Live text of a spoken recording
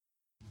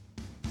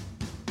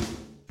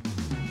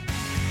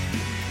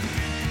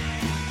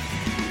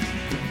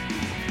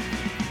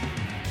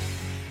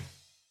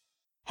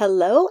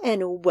Hello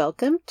and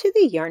welcome to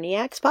the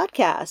Yarniacs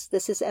podcast.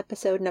 This is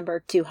episode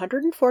number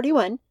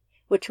 241,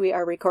 which we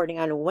are recording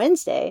on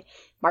Wednesday,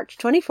 March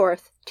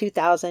 24th,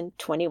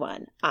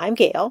 2021. I'm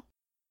Gail.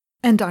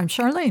 And I'm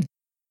Charlene.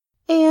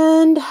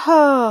 And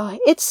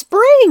it's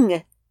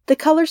spring! The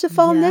Colors of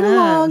Fall knit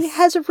along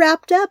has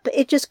wrapped up.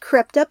 It just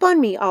crept up on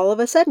me all of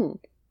a sudden.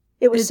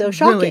 It was so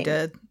shocking. It really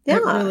did. Yeah.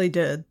 It really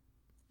did.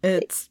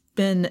 It's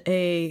been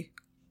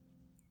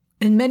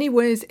in many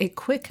ways, a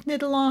quick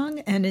knit along,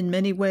 and in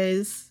many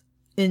ways,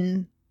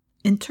 an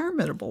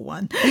interminable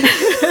one.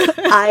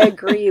 I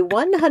agree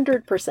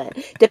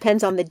 100%.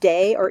 Depends on the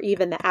day or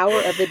even the hour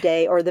of the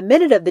day or the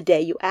minute of the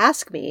day you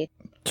ask me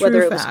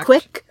whether it was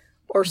quick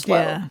or slow.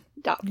 Yeah.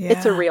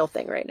 It's a real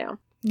thing right now.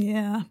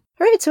 Yeah. All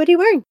right, so what are you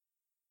wearing?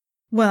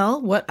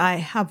 Well, what I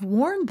have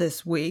worn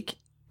this week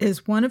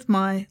is one of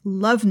my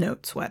Love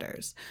Note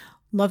sweaters.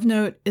 Love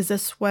Note is a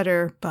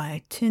sweater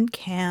by Tin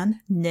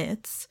Can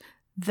Knits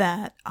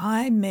that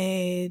I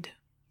made,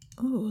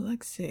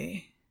 let's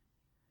see.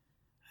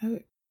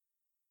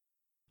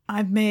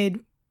 I've made,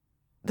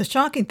 the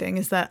shocking thing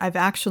is that I've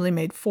actually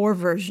made 4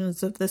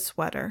 versions of this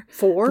sweater.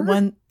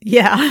 4?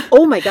 Yeah.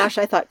 Oh my gosh,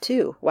 I thought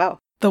 2. Wow.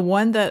 The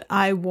one that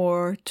I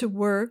wore to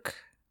work,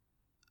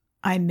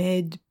 I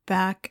made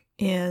back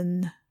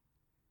in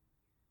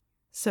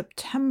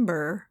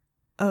September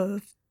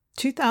of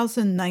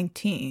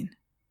 2019.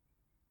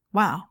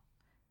 Wow.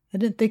 I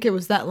didn't think it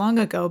was that long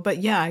ago, but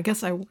yeah, I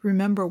guess I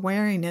remember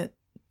wearing it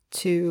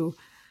to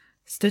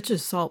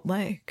Stitches Salt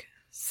Lake.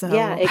 So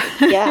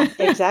yeah,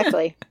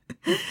 exactly.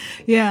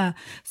 Yeah.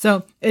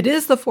 So it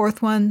is the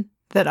 4th one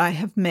that I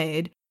have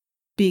made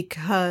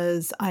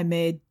because I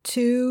made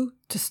 2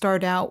 to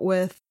start out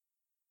with,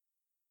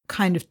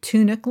 kind of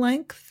tunic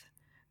length.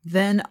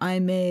 Then I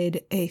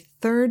made a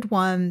 3rd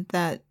one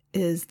that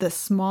is the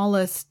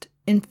smallest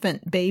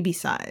infant baby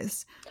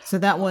size. So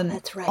that one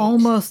that's right.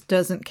 Almost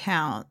doesn't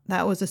count.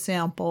 That was a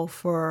sample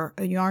for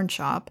a yarn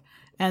shop.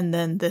 And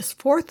then this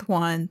 4th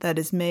one that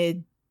is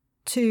made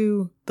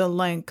to the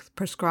length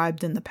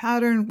prescribed in the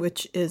pattern,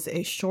 which is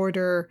a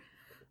shorter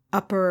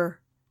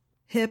upper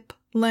hip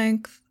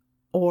length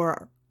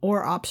or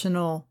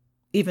optional,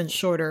 even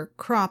shorter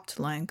cropped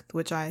length,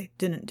 which I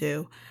didn't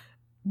do.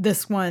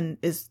 This one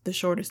is the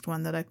shortest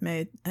one that I've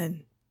made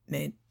and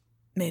made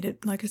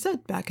it, like I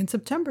said, back in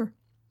September.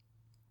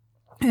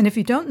 And if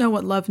you don't know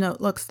what Love Note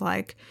looks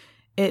like,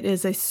 it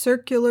is a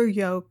circular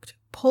yoked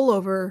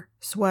pullover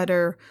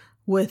sweater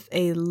with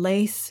a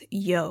lace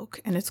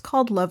yoke. And it's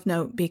called Love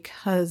Note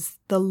because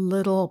the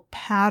little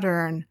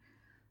pattern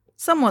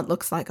somewhat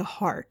looks like a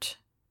heart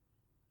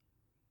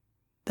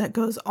that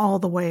goes all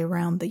the way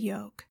around the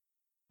yoke.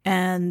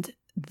 And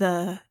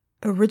the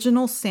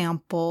original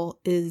sample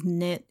is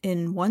knit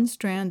in 1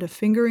 strand of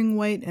fingering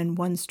weight and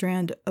 1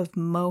 strand of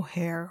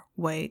mohair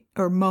weight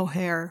or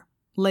mohair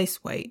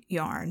lace weight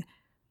yarn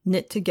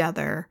knit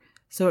together,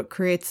 so it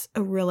creates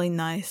a really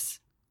nice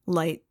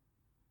light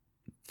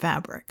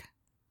fabric.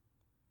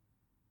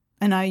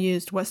 And I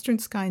used Western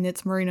Sky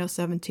Knits Merino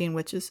 17,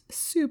 which is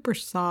super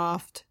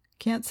soft.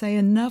 Can't say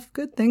enough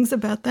good things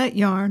about that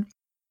yarn.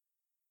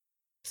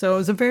 So it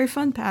was a very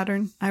fun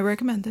pattern. I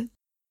recommend it.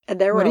 And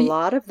there were a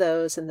lot of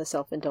those in the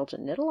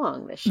Self-Indulgent Knit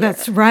Along this year.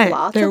 That's right.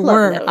 Lots there of love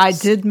were. notes. I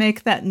did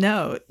make that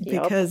note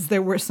because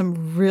there were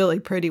some really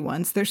pretty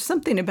ones. There's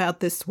something about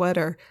this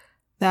sweater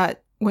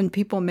that when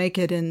people make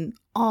it in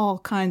all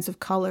kinds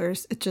of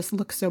colors, it just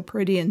looks so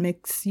pretty and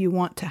makes you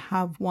want to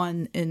have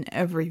one in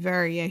every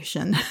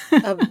variation.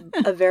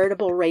 a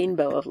veritable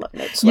rainbow of Love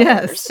Note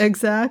sweaters. Yes,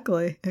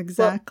 exactly.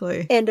 Well,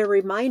 and a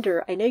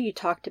reminder, I know you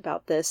talked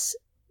about this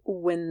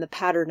when the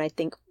pattern, I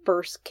think,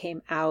 first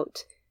came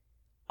out.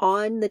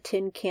 On the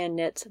Tin Can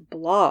Knits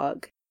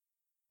blog,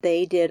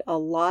 they did a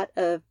lot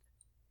of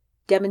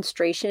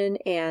demonstration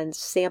and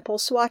sample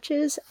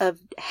swatches of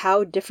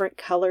how different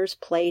colors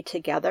play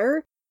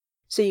together.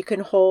 So you can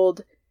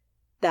hold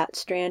that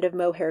strand of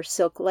mohair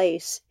silk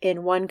lace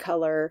in one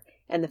color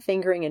and the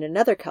fingering in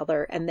another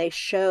color, and they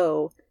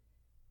show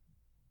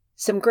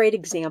some great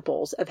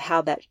examples of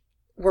how that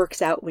works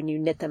out when you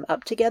knit them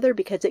up together,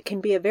 because it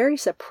can be a very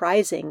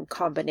surprising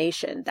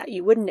combination that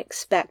you wouldn't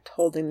expect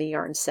holding the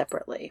yarn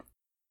separately.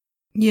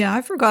 Yeah,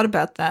 I forgot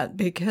about that,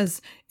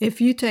 because if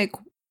you take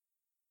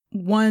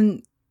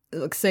one,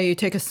 let's say you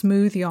take a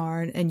smooth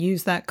yarn and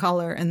use that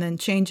color and then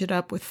change it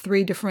up with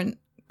 3 different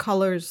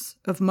colors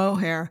of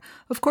mohair,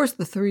 of course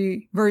the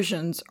 3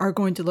 versions are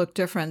going to look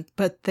different,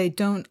 but they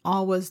don't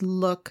always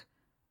look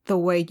the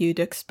way you'd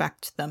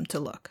expect them to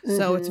look. Mm-hmm.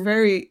 So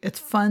it's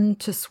fun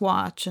to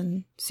swatch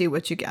and see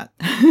what you get.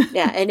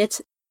 Yeah, and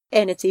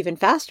it's even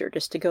faster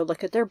just to go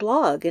look at their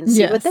blog and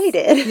see what they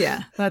did.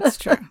 Yeah, that's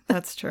true.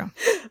 That's true.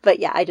 But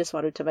yeah, I just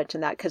wanted to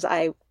mention that because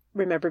I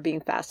remember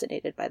being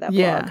fascinated by that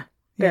blog.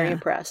 Very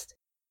impressed.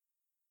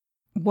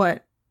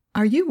 What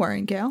are you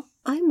wearing, Gail?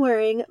 I'm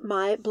wearing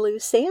my Blue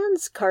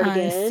Sands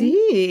cardigan. I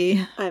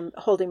see. I'm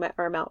holding my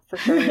arm out for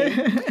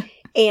Charlene.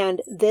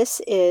 And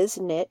this is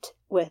knit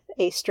with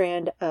a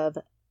strand of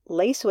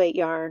lace weight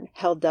yarn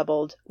held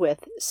doubled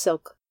with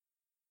silk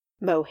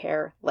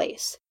mohair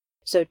lace.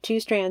 So 2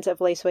 strands of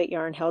lace weight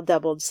yarn held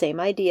doubled, same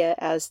idea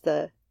as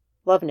the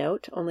Love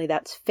Note, only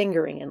that's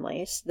fingering in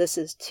lace. This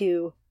is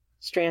 2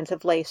 strands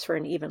of lace for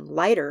an even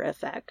lighter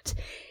effect.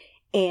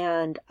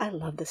 And I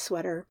love the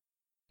sweater.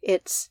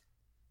 It's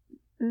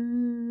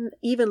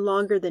even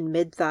longer than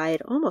mid-thigh.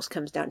 It almost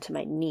comes down to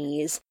my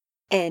knees.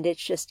 And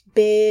it's just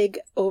big,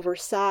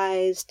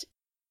 oversized,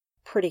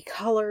 pretty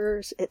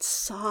colors. It's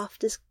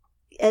soft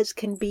as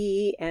can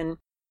be, and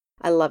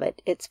I love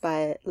it. It's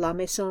by La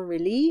Maison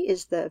Relie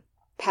is the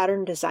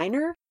pattern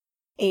designer,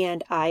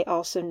 and I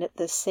also knit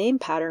the same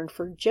pattern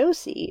for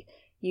Josie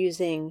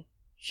using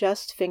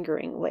just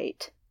fingering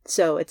weight.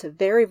 So it's a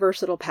very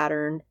versatile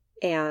pattern,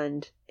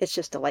 and it's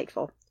just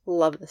delightful.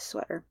 Love this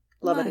sweater.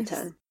 Love it a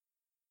ton.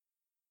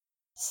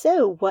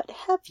 So what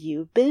have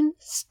you been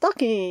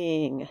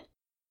stocking?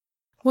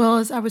 Well,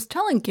 as I was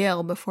telling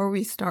Gail before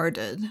we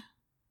started,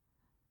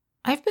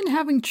 I've been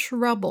having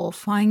trouble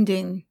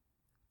finding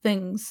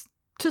things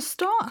to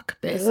stock,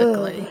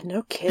 basically. Ugh,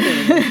 no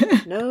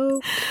kidding. No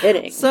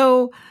kidding.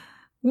 So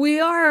we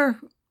are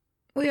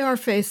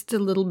faced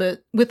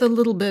with a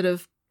little bit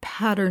of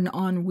pattern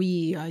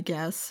ennui, I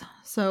guess.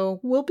 So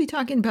we'll be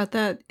talking about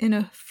that in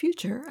a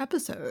future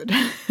episode.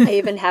 I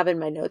even have in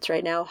my notes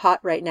right now, hot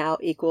right now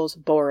equals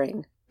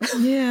boring.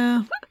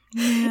 Yeah.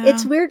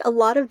 It's weird. A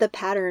lot of the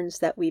patterns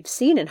that we've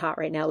seen in Hot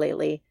Right Now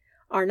lately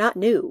are not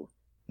new.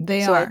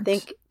 They so aren't. I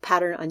think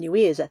pattern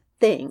ennui is a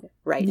thing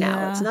right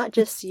now. It's not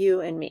just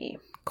you and me.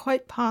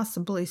 Quite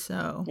possibly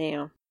so.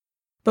 Yeah.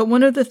 But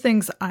one of the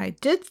things I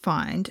did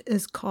find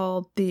is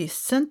called the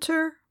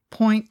Center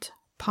Point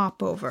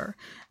Popover,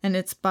 and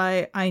it's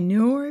by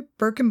Ainur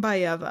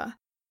Birkenbayeva.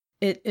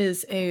 It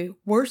is a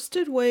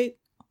worsted weight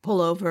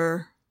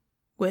pullover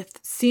with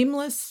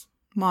seamless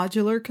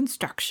modular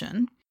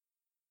construction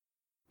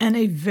and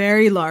a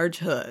very large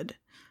hood.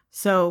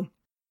 So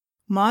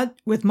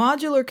with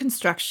modular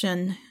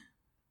construction,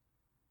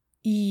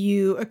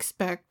 you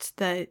expect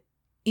that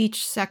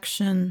each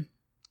section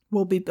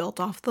will be built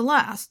off the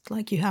last.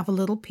 Like you have a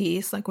little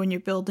piece, like when you're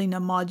building a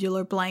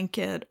modular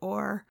blanket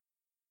or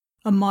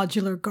a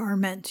modular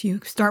garment.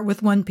 You start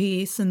with one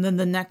piece and then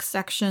the next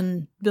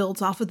section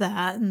builds off of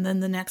that and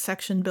then the next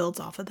section builds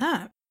off of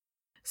that.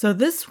 So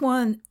this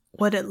one,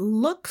 what it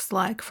looks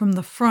like from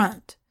the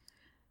front,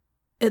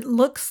 it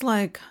looks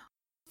like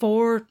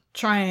 4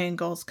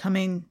 triangles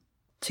coming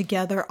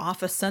together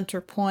off a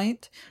center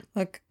point.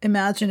 Like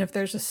imagine if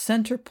there's a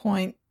center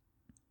point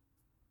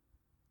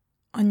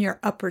on your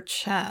upper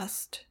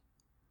chest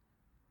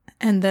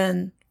and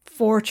then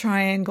 4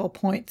 triangle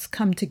points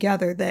come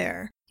together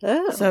there.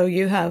 Oh. So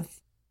you have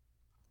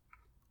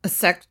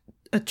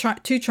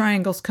 2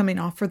 triangles coming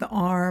off for the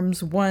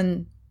arms,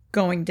 one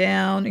going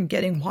down and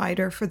getting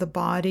wider for the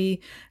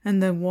body,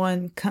 and then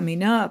one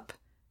coming up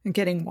and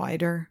getting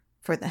wider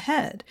for the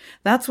head.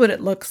 That's what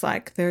it looks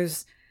like.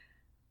 There's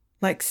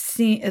like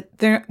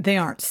they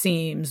aren't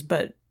seams,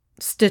 but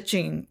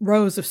stitching,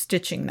 rows of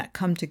stitching that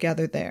come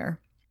together there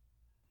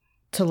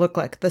to look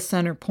like the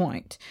center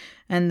point.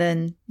 And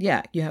then,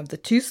 you have the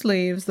 2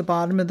 sleeves. The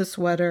bottom of the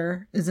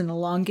sweater is an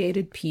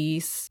elongated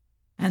piece,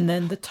 and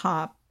then the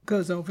top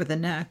goes over the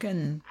neck,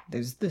 and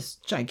there's this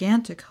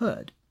gigantic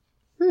hood.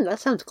 That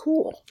sounds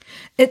cool.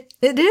 It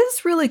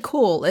is really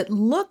cool. It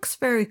looks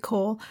very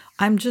cool.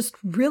 I'm just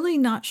really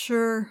not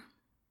sure.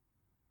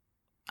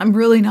 I'm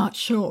really not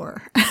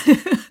sure.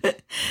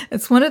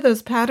 It's one of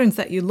those patterns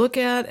that you look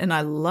at, and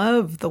I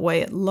love the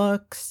way it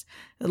looks.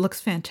 It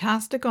looks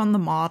fantastic on the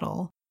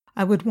model.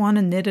 I would want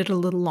to knit it a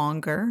little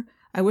longer.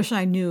 I wish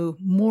I knew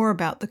more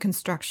about the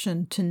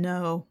construction to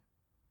know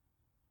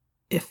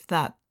if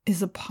that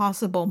is a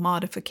possible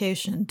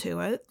modification to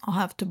it. I'll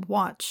have to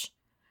watch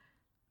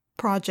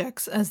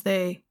projects as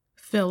they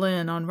fill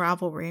in on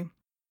Ravelry.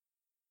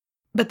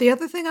 But the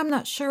other thing I'm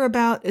not sure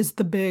about is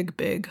the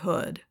big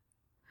hood.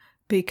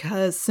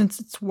 Because since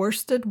it's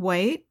worsted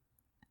weight,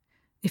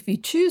 if you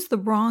choose the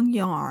wrong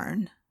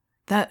yarn,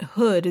 that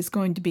hood is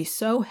going to be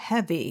so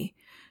heavy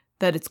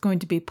that it's going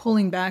to be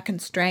pulling back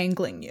and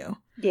strangling you.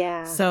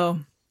 Yeah. So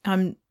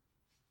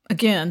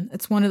again,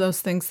 it's one of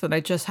those things that I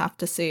just have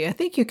to see. I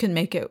think you can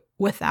make it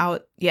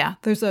without,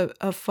 there's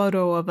a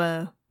photo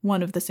of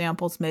one of the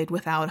samples made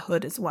without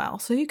hood as well.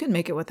 So you can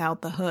make it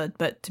without the hood.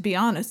 But to be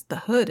honest, the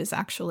hood is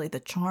actually the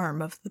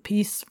charm of the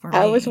piece for me.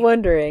 I was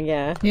wondering,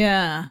 yeah.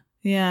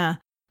 Yeah.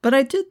 But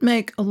I did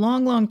make, a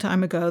long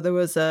time ago, there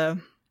was a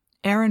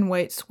Aran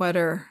weight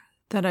sweater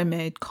that I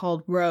made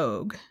called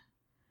Rogue.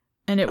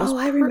 And it was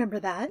I remember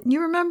that.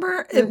 You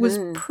remember? It was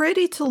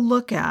pretty to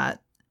look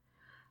at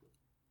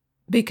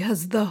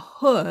because the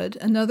hood,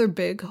 another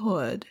big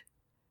hood,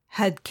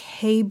 had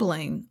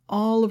cabling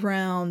all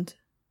around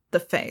the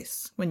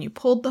face. When you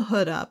pulled the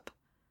hood up,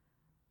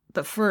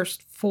 the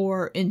first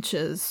 4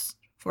 inches,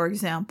 for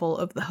example,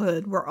 of the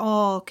hood were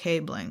all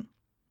cabling.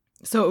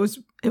 So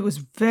it was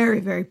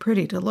very, very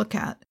pretty to look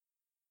at.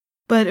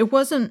 But it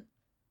wasn't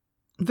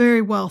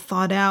very well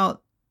thought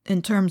out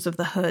in terms of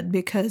the hood,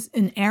 because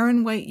in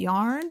Aran weight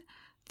yarn,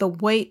 the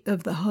weight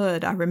of the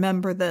hood, I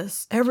remember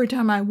this, every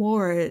time I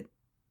wore it,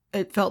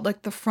 it felt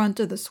like the front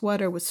of the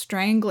sweater was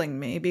strangling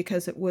me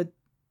because it would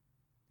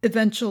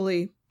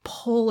eventually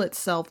pull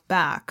itself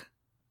back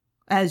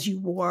as you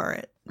wore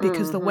it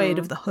because the weight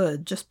of the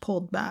hood just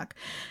pulled back.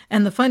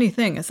 And the funny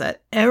thing is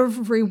that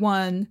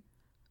everyone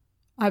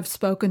I've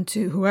spoken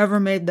to, whoever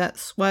made that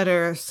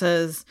sweater,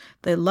 says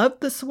they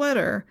loved the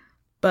sweater,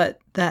 but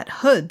that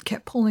hood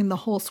kept pulling the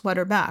whole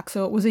sweater back.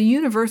 So it was a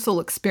universal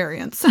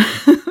experience.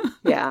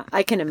 Yeah,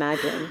 I can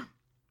imagine.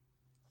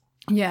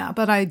 Yeah,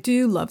 but I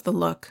do love the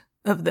look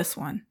of this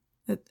one.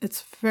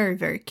 It's very,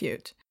 very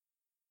cute.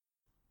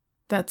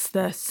 That's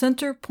the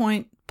Center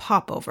Point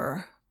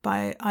Popover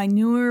by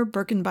Ainur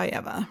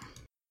Birkenbayeva.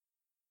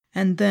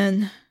 And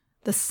then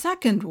the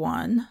second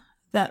one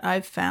that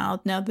I've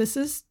found, now this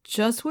is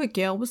just what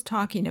Gail was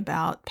talking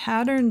about,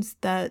 patterns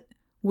that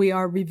we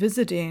are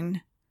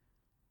revisiting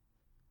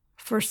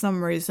for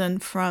some reason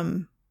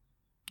from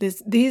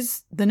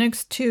the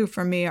next two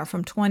for me are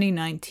from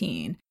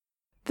 2019.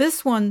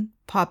 This one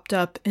popped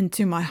up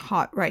into my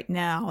hot right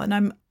now,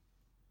 and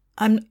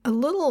I'm a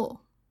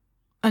little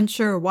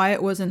unsure why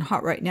it was in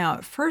hot right now.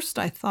 At first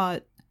I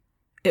thought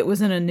it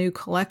was in a new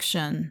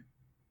collection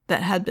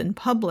that had been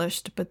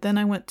published, but then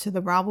I went to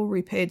the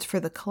Ravelry page for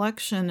the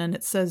collection and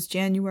it says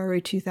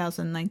January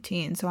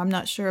 2019. So I'm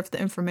not sure if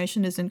the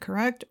information is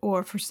incorrect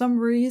or for some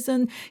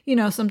reason,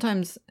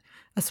 sometimes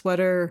a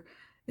sweater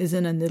is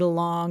in a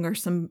knit-along or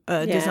some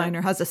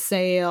designer has a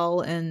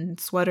sale and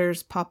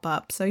sweaters pop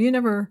up. So I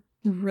never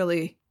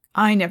really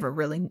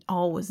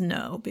always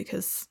know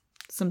because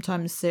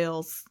sometimes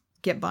sales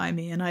get by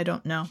me and I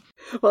don't know.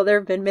 Well, there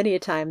have been many a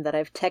time that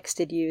I've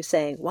texted you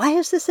saying, why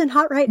is this in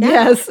hot right now?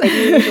 Yes. And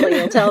usually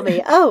you'll tell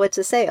me, oh, it's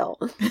a sale.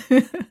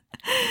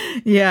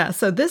 Yeah,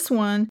 so this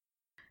one,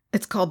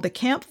 it's called The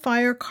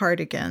Campfire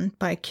Cardigan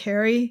by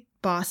Carrie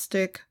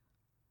Bostic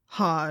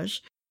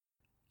Hodge.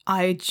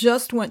 I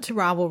just went to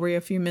Ravelry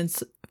a few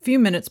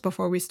minutes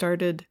before we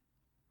started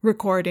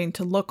recording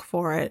to look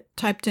for it,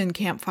 typed in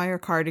Campfire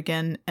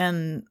Cardigan,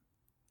 and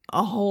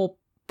a whole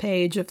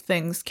page of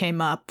things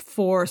came up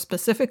for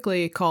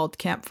specifically called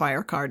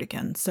Campfire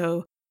Cardigan.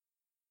 So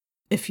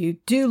if you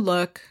do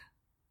look,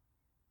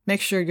 make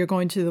sure you're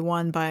going to the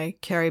one by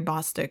Carrie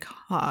Bostic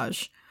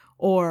Hodge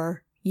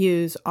or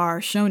use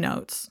our show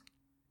notes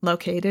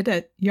located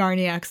at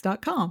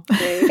yarniacs.com.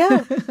 There you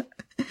go.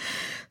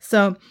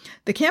 So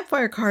the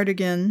Campfire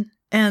Cardigan,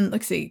 and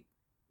let's see,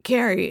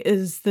 Carrie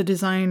is the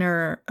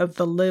designer of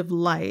the Live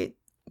Light,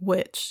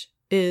 which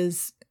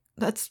is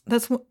that's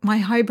my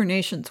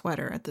hibernation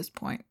sweater at this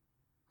point.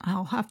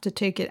 I'll have to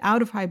take it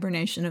out of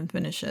hibernation and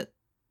finish it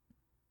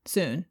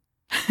soon.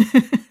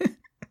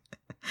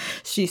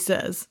 She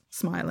says,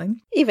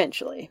 smiling.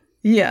 Eventually.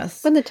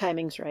 Yes. When the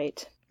timing's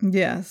right.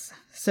 Yes.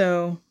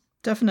 So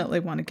definitely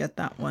want to get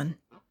that one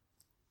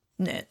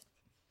knit.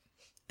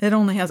 It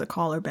only has a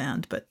collar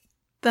band, but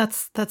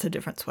that's a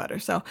different sweater.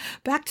 So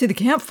back to the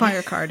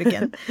Campfire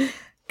Cardigan.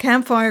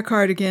 Campfire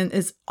Cardigan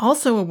is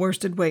also a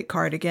worsted weight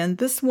cardigan.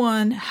 This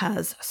one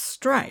has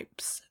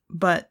stripes,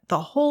 but the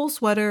whole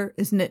sweater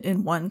is knit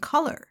in one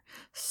color.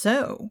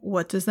 So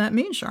what does that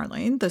mean,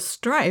 Charlene? The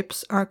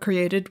stripes are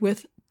created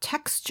with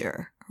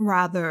texture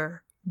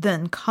rather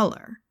than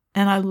color.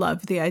 And I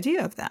love the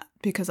idea of that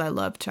because I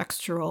love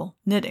textural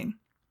knitting.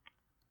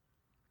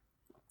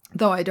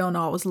 Though I don't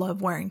always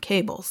love wearing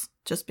cables,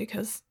 just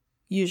because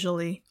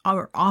usually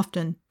or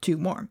often too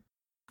warm.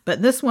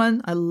 But this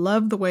one, I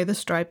love the way the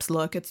stripes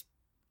look.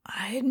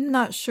 I'm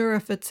not sure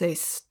if it's a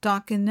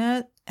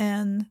stockinette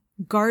and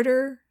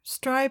garter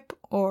stripe,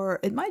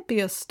 or it might be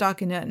a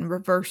stockinette and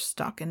reverse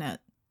stockinette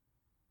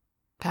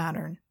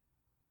pattern.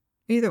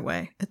 Either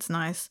way, it's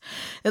nice.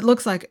 It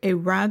looks like a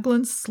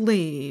raglan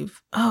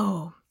sleeve.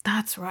 Oh,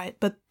 that's right.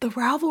 But the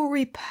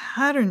Ravelry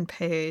pattern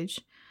page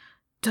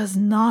does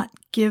not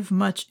give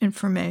much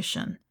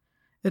information.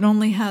 It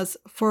only has,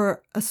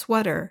 for a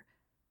sweater,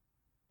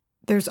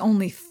 there's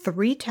only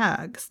 3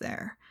 tags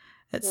there.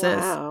 It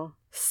says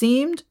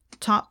seamed,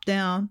 top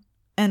down,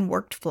 and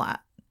worked flat.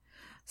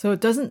 So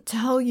it doesn't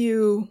tell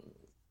you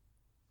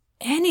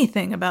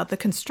anything about the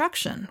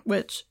construction,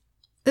 which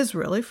is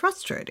really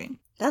frustrating.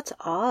 That's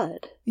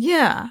odd.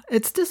 Yeah,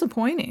 it's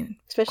disappointing.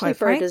 Especially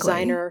for frankly. A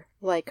designer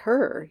like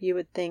her, you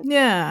would think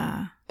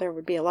there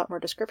would be a lot more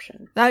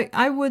description.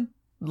 I would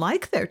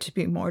like there to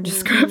be more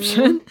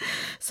description. Mm-hmm.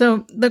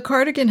 So the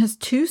cardigan has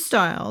 2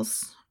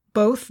 styles,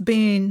 both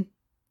being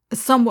a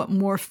somewhat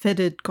more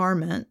fitted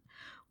garment.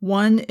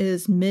 One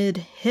is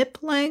mid-hip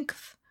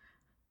length.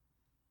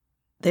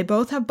 They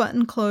both have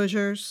button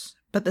closures,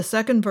 but the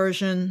second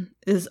version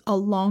is a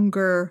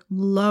longer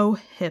low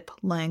hip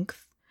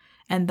length.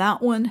 And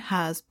that one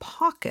has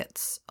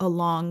pockets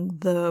along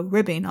the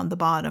ribbing on the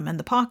bottom. And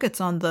the pockets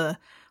on the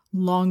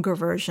longer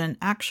version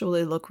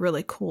actually look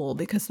really cool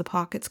because the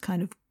pockets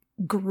kind of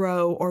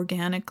grow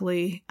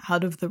organically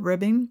out of the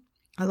ribbing.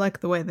 I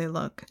like the way they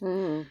look.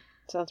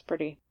 Sounds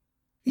pretty.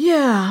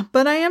 Yeah,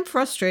 but I am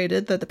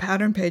frustrated that the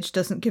pattern page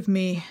doesn't give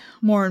me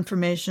more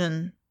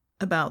information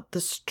about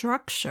the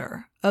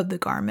structure of the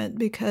garment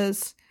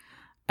because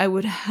I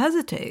would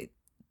hesitate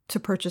to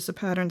purchase a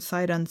pattern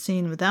sight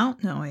unseen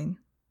without knowing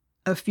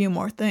a few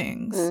more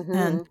things. Mm-hmm.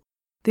 And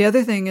the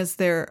other thing is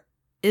there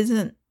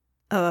isn't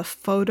a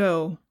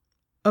photo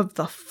of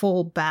the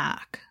full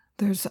back.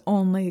 There's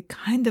only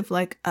kind of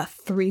like a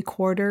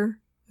 3/4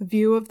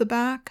 view of the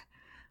back,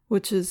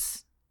 which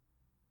is,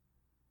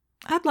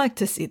 I'd like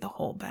to see the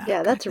whole back.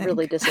 Yeah, that's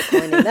really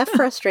disappointing. That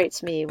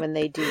frustrates me when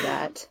they do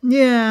that.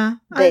 Yeah.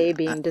 They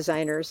being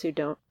designers who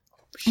don't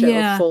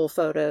show full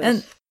photos.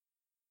 And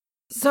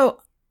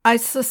so I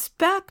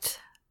suspect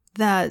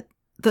that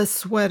the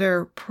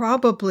sweater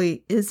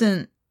probably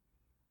isn't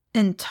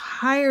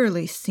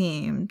entirely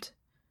seamed,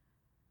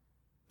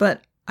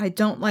 but I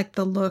don't like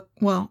the look.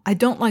 Well, I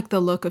don't like the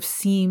look of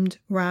seamed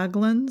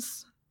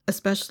raglans,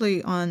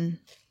 especially on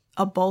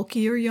a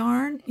bulkier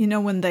yarn. You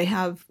know, when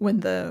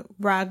the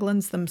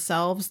raglans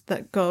themselves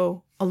that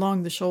go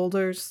along the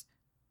shoulders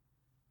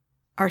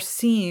are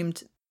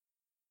seamed.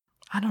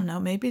 I don't know,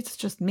 maybe it's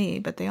just me,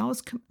 but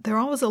they're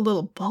always a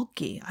little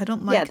bulky. I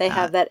don't like that. Yeah, they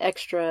have that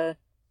extra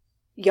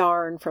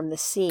yarn from the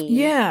seam.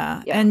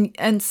 Yeah.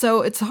 And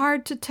so it's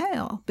hard to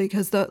tell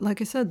because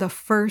like I said,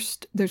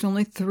 there's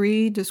only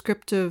 3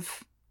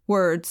 descriptive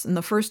words and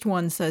the first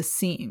one says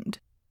seamed.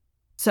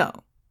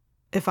 So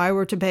if I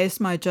were to base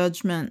my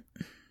judgment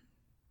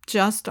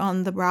just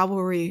on the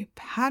Ravelry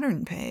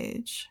pattern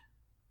page,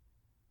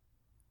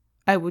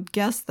 I would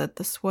guess that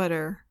the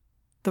sweater,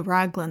 the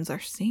raglans are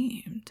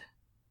seamed.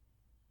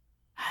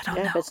 I don't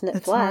know. If it's knit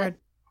it's flat. hard.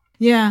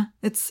 Yeah,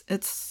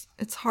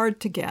 it's hard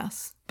to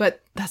guess.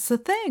 But that's the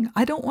thing.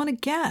 I don't want to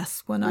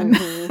guess when I'm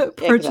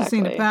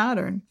purchasing a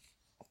pattern.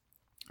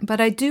 But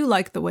I do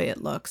like the way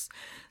it looks.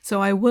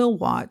 So I will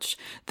watch.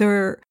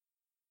 There's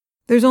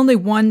only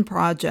one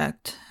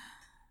project,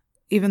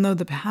 even though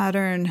the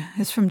pattern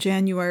is from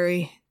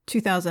January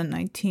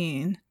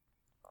 2019.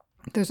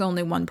 There's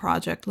only one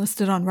project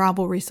listed on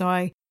Ravelry, so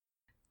I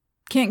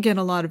can't get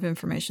a lot of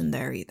information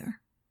there either.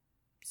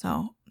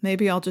 So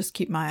maybe I'll just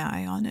keep my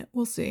eye on it.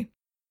 We'll see.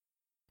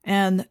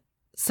 And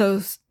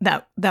so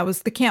that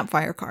was the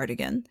campfire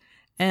cardigan.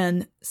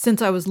 And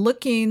since I was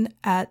looking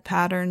at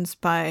patterns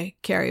by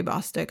Carrie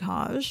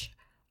Bostic-Hodge,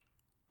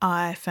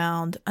 I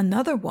found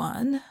another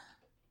one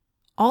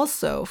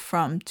also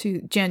from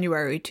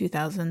January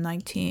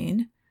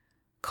 2019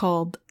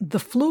 called the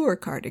Fleur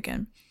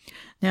cardigan.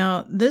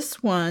 Now,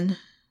 this one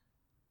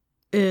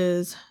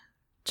is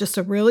just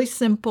a really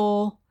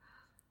simple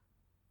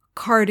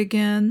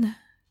cardigan.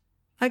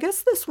 I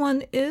guess this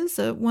one is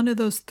one of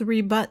those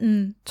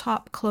 3-button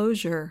top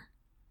closure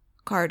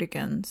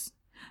cardigans,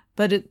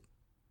 but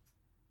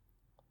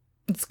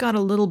it's got a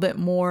little bit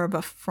more of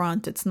a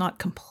front. It's not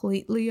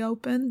completely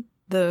open.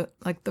 The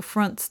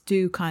fronts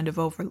do kind of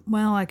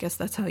well, I guess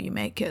that's how you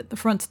make it. The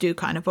fronts do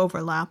kind of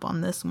overlap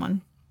on this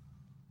one.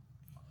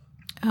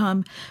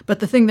 But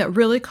the thing that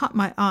really caught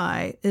my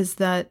eye is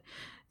that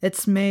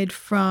it's made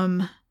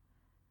from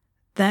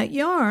that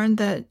yarn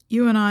that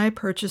you and I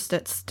purchased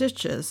at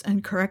Stitches,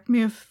 and correct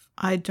me if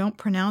I don't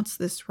pronounce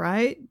this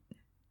right,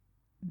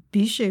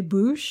 Biche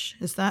Bouche,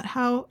 is that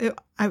how it,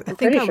 I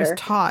think I was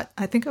taught.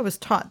 I think I was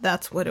taught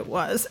that's what it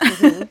was.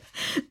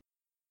 Mm-hmm.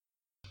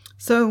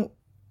 So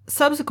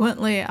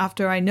subsequently,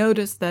 after I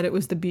noticed that it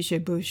was the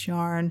Biche Bouche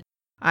yarn,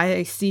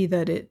 I see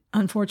that it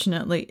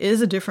unfortunately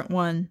is a different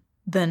one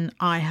than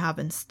I have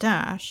in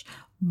stash,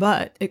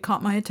 but it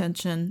caught my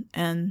attention,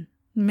 and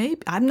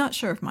maybe, I'm not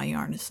sure if my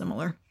yarn is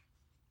similar.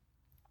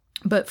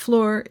 But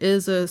Fleur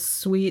is a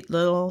sweet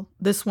little,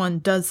 this one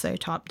does say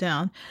top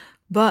down,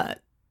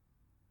 but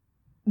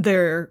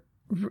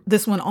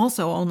this one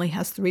also only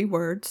has 3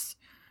 words,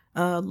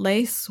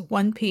 lace,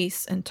 1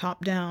 piece, and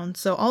top down.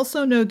 So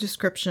also no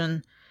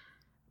description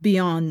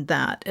beyond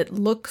that. It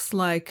looks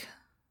like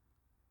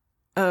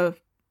a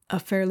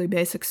fairly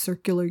basic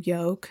circular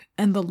yoke,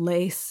 and the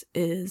lace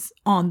is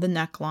on the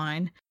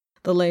neckline.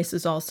 The lace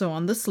is also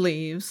on the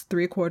sleeves,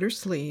 3/4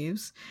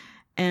 sleeves.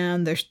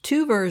 And there's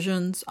 2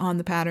 versions on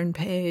the pattern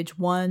page,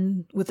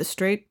 one with a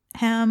straight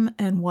hem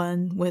and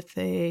one with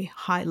a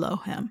high-low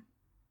hem.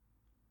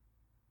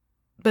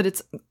 But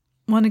it's,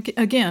 one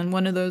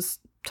of those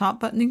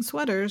top buttoning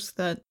sweaters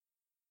that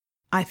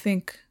I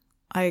think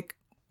I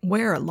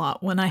wear a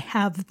lot when I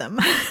have them.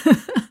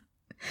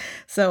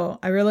 So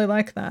I really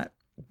like that.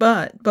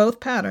 But both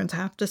patterns, I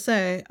have to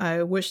say,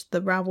 I wish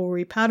the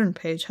Ravelry pattern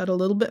page had a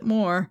little bit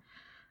more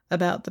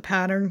about the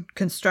pattern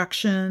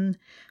construction.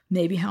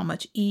 Maybe how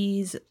much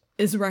ease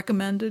is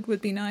recommended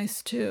would be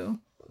nice too.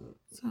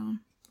 So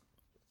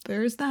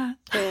there's that.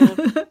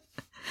 Yeah.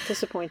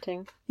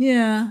 Disappointing.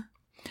 Yeah.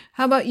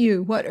 How about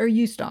you? What are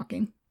you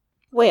stocking?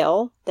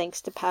 Well,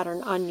 thanks to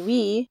Pattern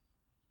Ennui,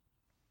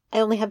 I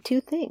only have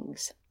 2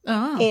 things.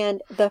 Oh.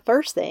 And the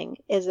first thing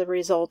is a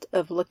result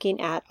of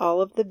looking at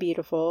all of the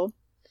beautiful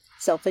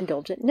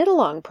self-indulgent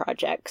knit-along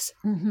projects,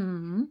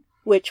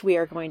 which we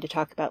are going to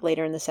talk about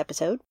later in this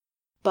episode.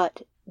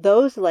 But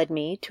those led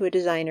me to a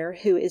designer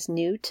who is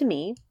new to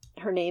me.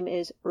 Her name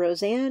is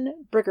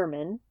Roseanne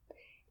Briggerman,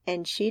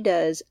 and she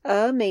does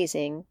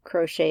amazing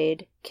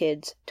crocheted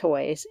kids'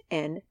 toys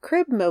and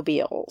crib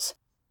mobiles.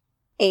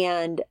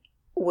 And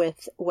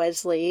with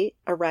Wesley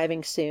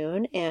arriving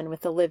soon and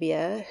with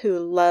Olivia, who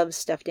loves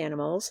stuffed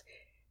animals.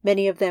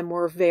 Many of them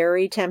were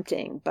very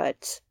tempting,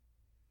 but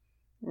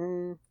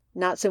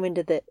not so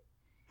into the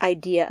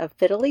idea of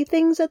fiddly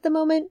things at the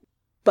moment.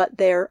 But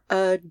they're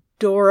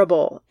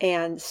adorable.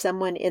 And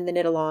someone in the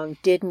knit-along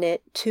did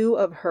knit 2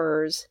 of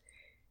hers,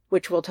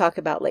 which we'll talk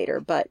about later.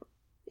 But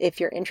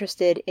if you're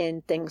interested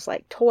in things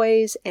like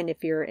toys, and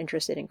if you're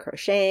interested in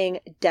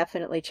crocheting,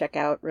 definitely check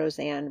out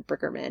Roseanne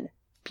Briggerman.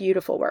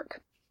 Beautiful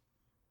work.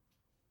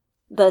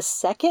 The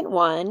second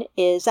one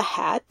is a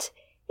hat.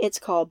 It's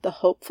called the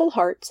Hopeful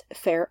Hearts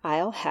Fair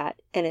Isle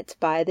Hat, and it's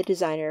by the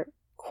designer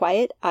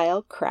Quiet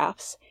Isle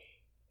Crafts.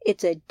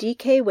 It's a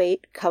DK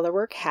weight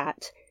colorwork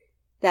hat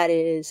that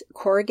is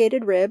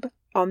corrugated rib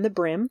on the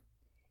brim,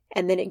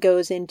 and then it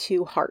goes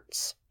into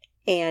hearts.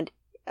 And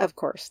of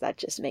course, that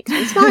just makes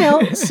me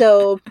smile.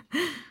 So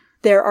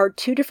there are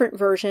 2 different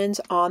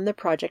versions on the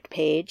project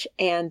page,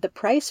 and the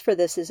price for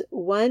this is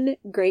 £1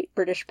 Great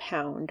British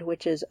Pound,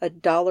 which is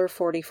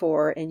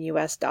 $1.44 in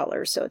US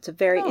dollars. So it's a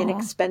very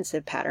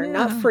inexpensive pattern. Yeah.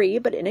 Not free,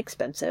 but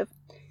inexpensive.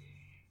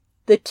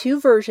 The 2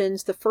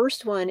 versions, the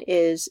first one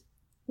is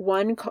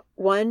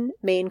one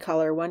main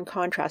color, one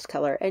contrast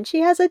color, and she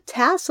has a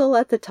tassel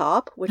at the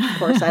top, which of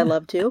course I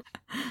love too.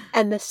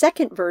 And the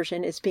second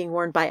version is being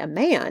worn by a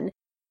man,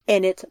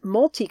 and it's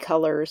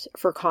multicolors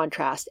for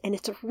contrast, and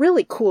it's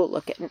really cool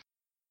looking.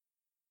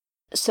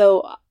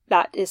 So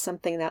that is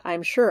something that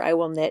I'm sure I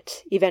will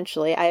knit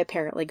eventually. I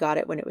apparently got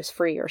it when it was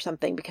free or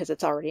something because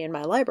it's already in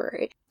my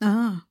library.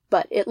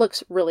 But it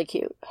looks really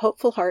cute.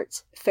 Hopeful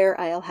Hearts Fair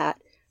Isle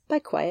Hat by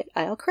Quiet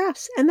Isle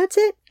Crafts. And that's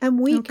it. I'm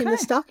weak in the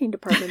stocking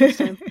department this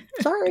time.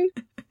 Sorry.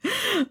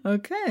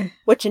 Okay.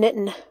 What you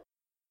knitting?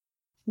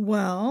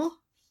 Well,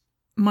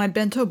 my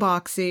bento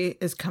boxy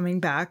is coming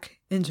back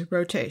into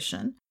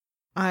rotation.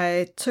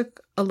 I took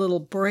a little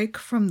break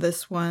from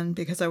this one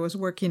because I was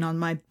working on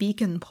my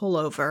beacon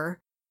pullover.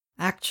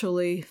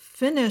 Actually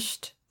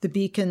finished the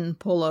beacon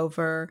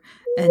pullover,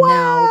 and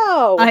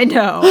now I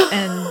know,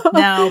 and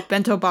now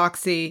bento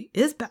boxy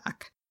is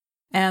back.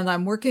 And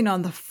I'm working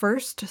on the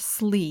first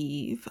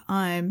sleeve.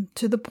 I'm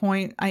to the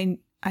point I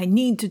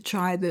need to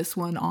try this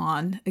one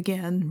on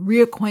again,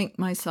 reacquaint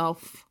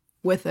myself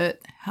with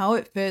it, how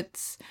it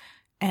fits,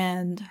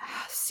 and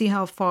see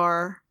how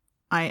far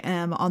I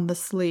am on the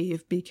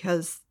sleeve,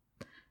 because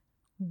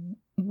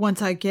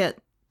once I get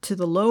to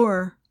the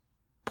lower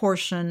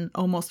portion,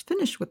 almost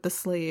finished with the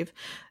sleeve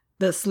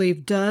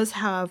does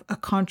have a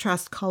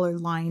contrast color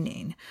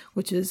lining,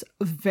 which is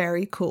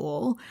very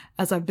cool.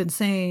 As I've been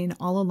saying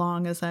all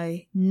along as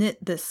I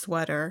knit this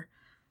sweater,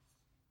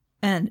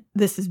 and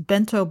this is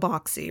Bento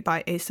Boxy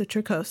by Asa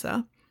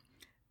Tricosa.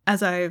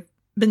 As I've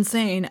been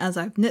saying, as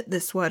I've knit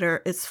this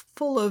sweater, it's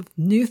full of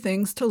new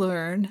things to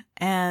learn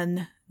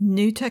and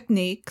new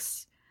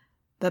techniques.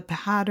 The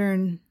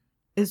pattern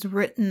is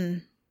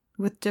written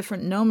with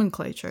different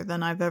nomenclature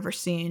than I've ever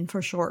seen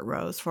for short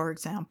rows, for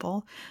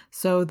example.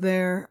 So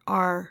there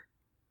are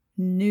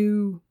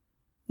new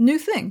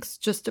things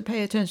just to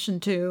pay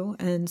attention to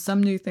and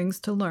some new things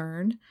to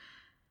learn.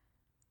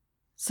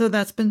 So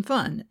that's been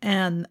fun.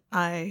 And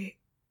I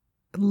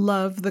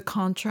love the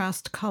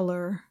contrast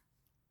color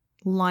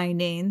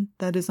lining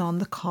that is on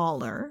the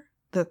collar.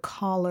 The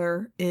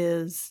collar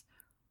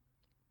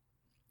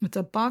it's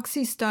a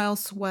boxy style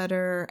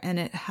sweater, and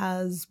it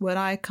has what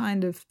I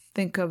kind of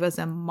think of as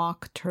a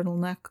mock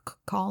turtleneck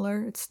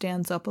collar. It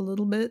stands up a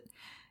little bit,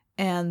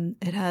 and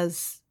it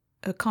has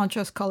a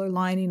contrast color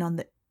lining on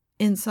the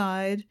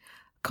inside,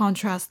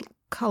 contrast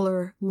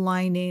color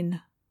lining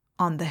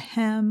on the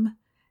hem,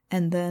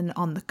 and then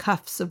on the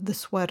cuffs of the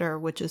sweater,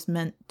 which is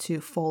meant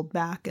to fold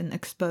back and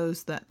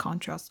expose that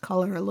contrast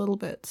color a little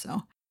bit.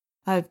 So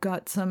I've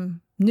got some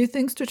new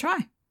things to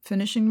try,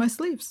 finishing my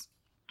sleeves.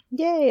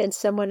 Yay, and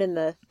someone in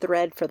the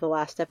thread for the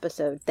last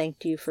episode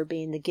thanked you for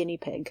being the guinea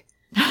pig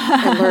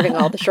and learning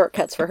all the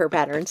shortcuts for her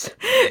patterns.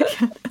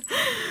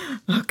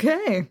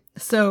 Okay,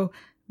 so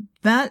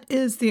that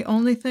is the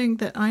only thing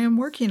that I am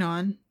working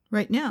on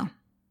right now.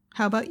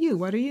 How about you?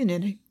 What are you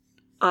knitting?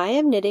 I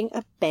am knitting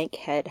a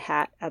bankhead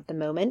hat at the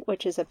moment,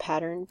 which is a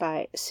pattern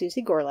by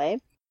Susie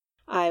Gourlay.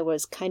 I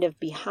was kind of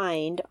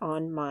behind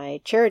on my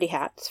charity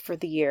hats for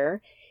the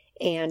year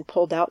and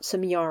pulled out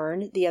some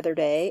yarn the other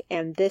day,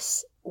 and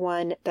this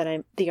one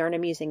the yarn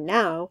I'm using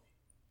now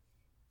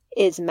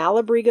is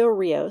Malabrigo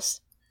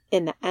Rios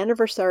in the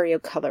Anniversario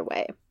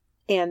colorway.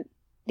 And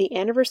the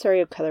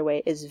Anniversario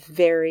colorway is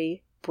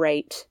very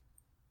bright,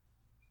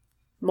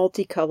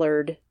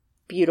 multicolored,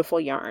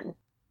 beautiful yarn.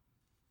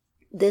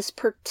 This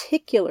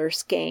particular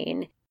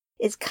skein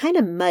is kind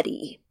of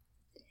muddy.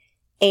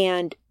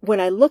 And when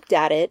I looked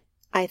at it,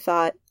 I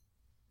thought,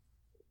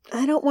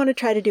 I don't want to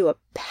try to do a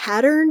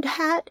patterned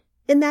hat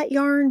in that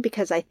yarn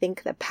because I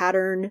think the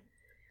pattern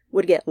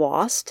would get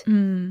lost.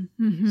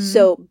 Mm-hmm.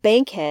 So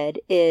bankhead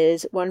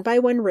is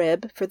 1x1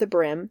 rib for the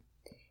brim,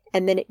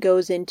 and then it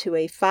goes into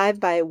a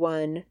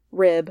 5x1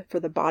 rib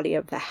for the body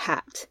of the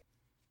hat.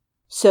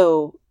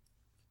 So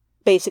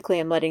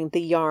basically I'm letting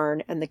the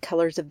yarn and the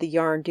colors of the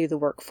yarn do the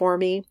work for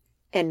me.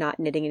 and not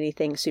knitting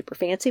anything super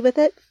fancy with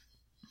it.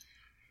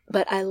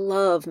 But I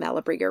love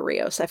Malabrigo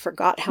Rios. I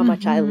forgot how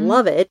much I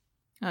love it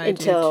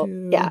until,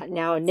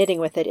 now knitting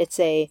with it. It's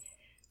a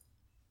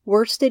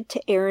worsted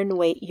to Aran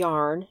weight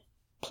yarn,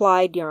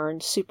 plied yarn,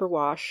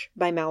 superwash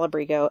by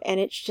Malabrigo, and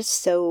it's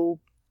just so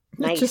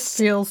nice. It just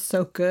feels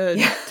so good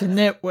to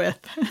knit with.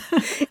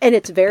 And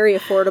it's very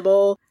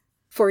affordable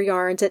for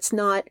yarns. It's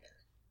not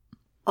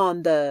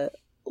on the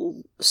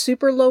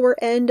super lower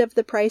end of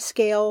the price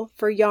scale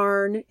for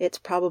yarn. It's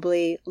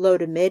probably low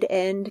to mid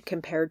end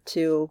compared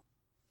to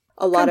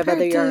a lot of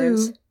other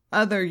yarns.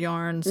 Other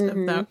yarns of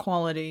that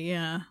quality,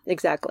 yeah.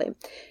 Exactly.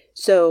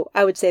 So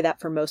I would say that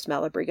for most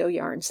Malabrigo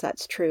yarns,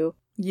 that's true.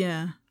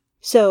 Yeah.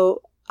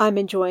 So I'm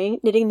enjoying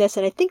knitting this,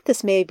 and I think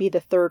this may be the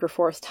third or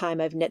fourth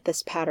time I've knit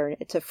this pattern.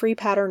 It's a free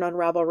pattern on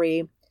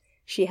Ravelry.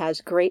 She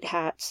has great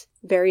hats,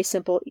 very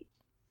simple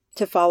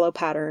to follow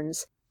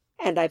patterns,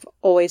 and I've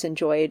always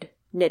enjoyed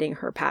knitting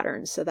her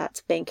patterns. So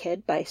that's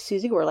Bankhead by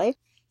Susie Worley.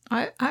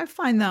 I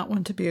find that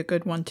one to be a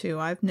good one too.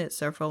 I've knit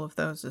several of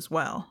those as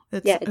well.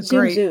 It's a zooms.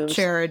 great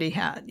charity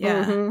hat.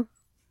 Yeah.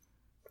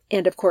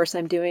 And of course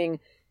I'm doing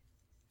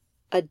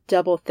a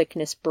double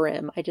thickness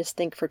brim. I just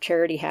think for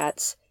charity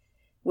hats,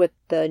 with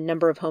the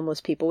number of homeless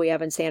people we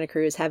have in Santa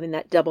Cruz, having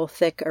that double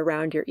thick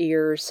around your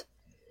ears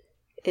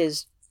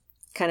is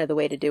kind of the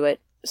way to do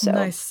it. So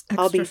nice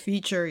extra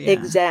feature, yeah.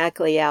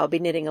 Exactly, yeah. I'll be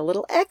knitting a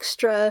little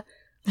extra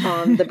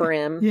on the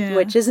brim,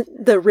 which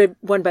isn't the rib,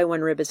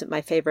 1x1 rib isn't my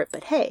favorite,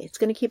 but hey, it's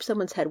going to keep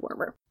someone's head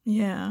warmer.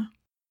 Yeah.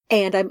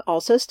 And I'm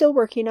also still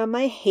working on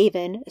my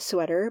Haven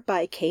sweater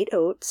by Kate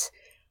Oates.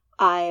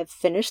 I've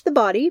finished the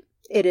body.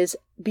 It is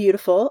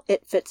beautiful.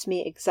 It fits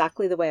me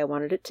exactly the way I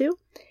wanted it to.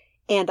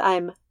 And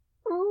I'm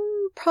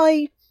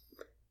probably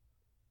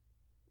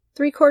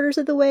 3/4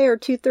 of the way or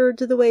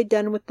 2/3 of the way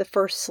done with the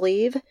first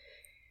sleeve.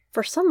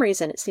 For some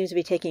reason, it seems to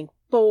be taking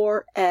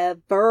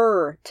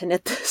forever to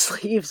knit the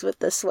sleeves with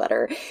this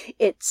sweater.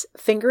 It's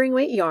fingering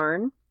weight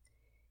yarn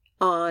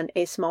on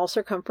a small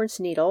circumference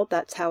needle.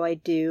 That's how I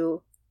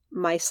do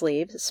my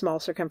sleeves, small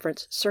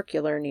circumference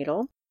circular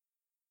needle.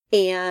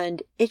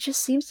 And it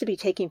just seems to be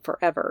taking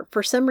forever.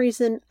 For some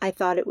reason, I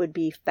thought it would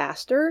be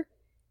faster.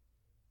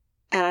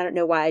 And I don't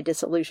know why I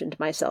disillusioned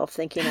myself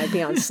thinking I'd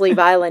be on Sleeve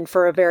Island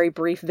for a very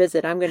brief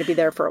visit. I'm going to be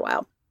there for a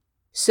while.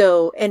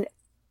 So, and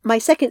my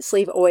second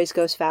sleeve always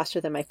goes faster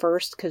than my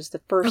first, because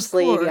the first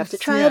sleeve you have to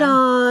try it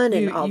on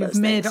and all those things.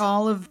 You've made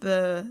all of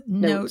the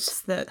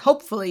notes that,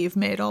 hopefully you've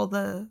made all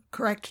the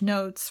correct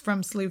notes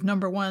from sleeve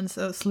number 1.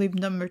 So sleeve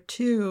number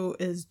 2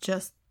 is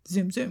just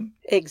zoom, zoom.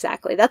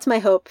 Exactly. That's my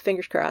hope.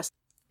 Fingers crossed.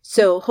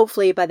 So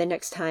hopefully by the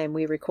next time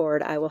we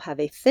record, I will have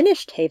a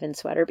finished Haven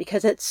sweater,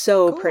 because it's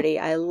so pretty.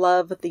 I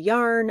love the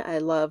yarn. I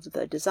love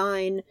the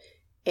design.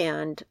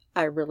 And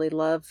I really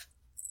love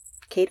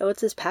Kate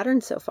Oates' pattern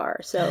so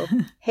far. So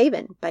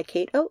Haven by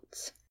Kate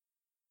Oates.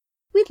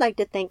 We'd like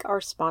to thank our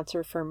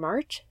sponsor for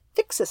March,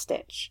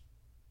 Fix-A-Stitch.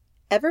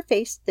 Ever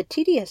faced the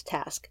tedious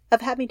task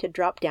of having to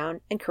drop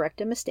down and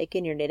correct a mistake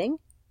in your knitting?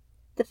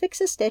 The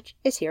Fix-A-Stitch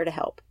is here to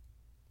help.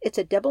 It's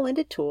a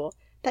double-ended tool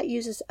that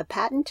uses a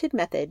patented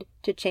method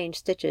to change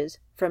stitches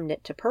from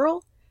knit to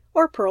purl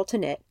or purl to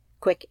knit,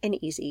 quick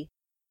and easy.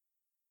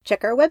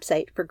 Check our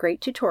website for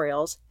great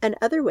tutorials and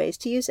other ways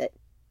to use it.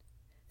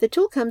 The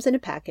tool comes in a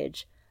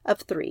package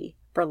of 3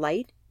 for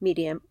light,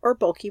 medium, or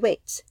bulky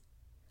weights.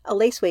 A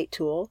lace weight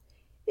tool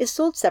is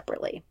sold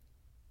separately.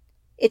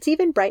 It's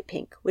even bright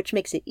pink, which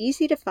makes it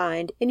easy to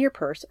find in your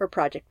purse or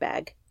project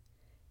bag.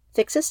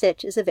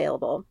 Fix-A-Stitch is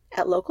available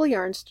at local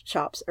yarn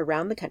shops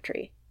around the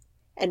country,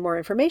 and more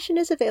information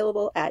is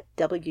available at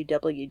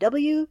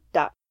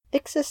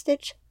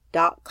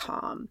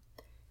www.fixastitch.com.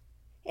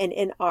 And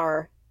in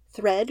our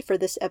thread for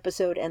this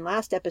episode and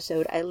last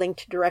episode, I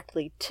linked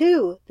directly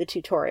to the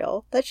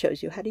tutorial that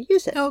shows you how to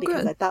use it,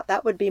 because I thought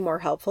that would be more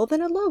helpful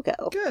than a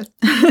logo. Good.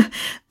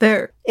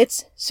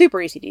 It's super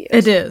easy to use.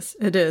 It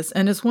is.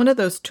 And it's one of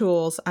those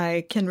tools.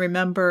 I can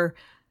remember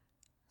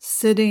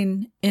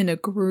sitting in a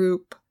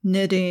group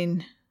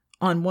knitting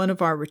on one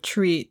of our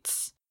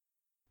retreats.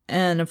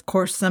 And of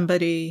course,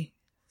 somebody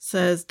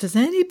says, "Does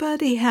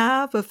anybody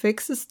have a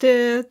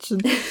Fix-A-Stitch?"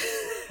 And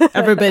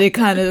everybody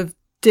kind of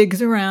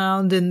digs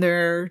around in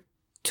their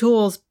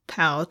tools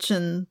pouch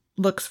and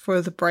looks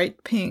for the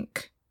bright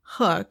pink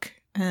hook.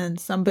 And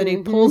somebody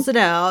pulls it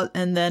out.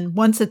 And then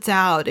once it's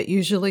out, it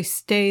usually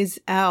stays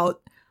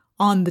out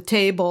on the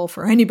table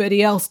for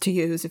anybody else to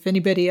use if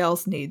anybody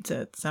else needs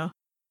it. So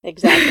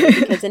exactly,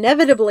 because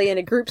inevitably in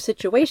a group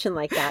situation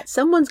like that,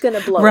 someone's going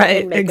to blow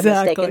it and make a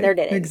mistake in their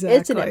knitting.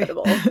 It's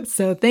inevitable.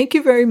 So thank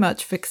you very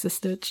much,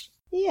 Fix-A-Stitch.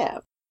 Yeah.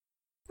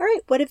 All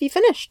right, what have you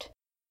finished?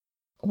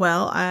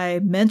 Well, I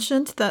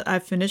mentioned that I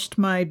finished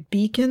my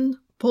Beacon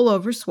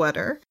pullover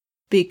sweater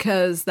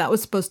because that was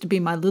supposed to be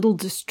my little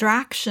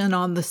distraction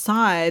on the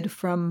side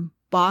from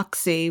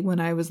boxy when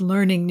I was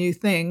learning new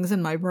things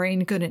and my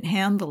brain couldn't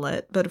handle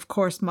it. But of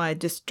course, my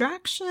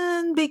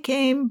distraction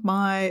became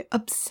my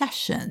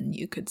obsession,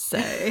 you could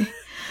say.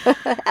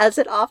 As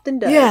it often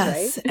does,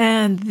 yes, right?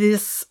 And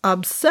this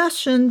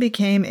obsession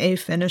became a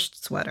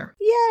finished sweater.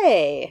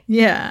 Yay!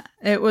 Yeah,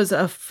 it was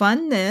a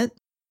fun knit,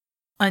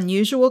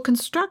 unusual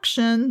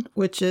construction,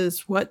 which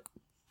is what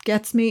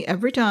gets me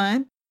every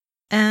time.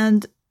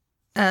 And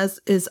as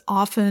is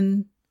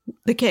often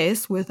the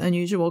case with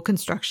unusual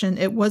construction,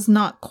 it was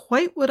not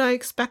quite what I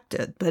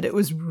expected, but it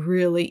was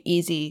really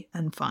easy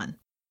and fun.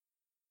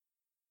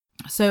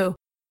 So,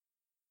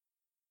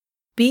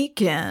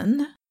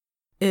 Beacon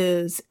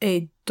is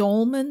a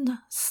dolman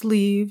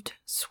sleeved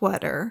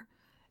sweater,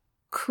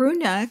 crew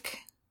neck.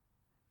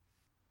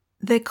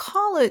 They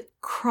call it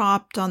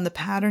cropped on the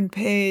pattern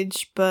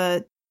page,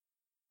 but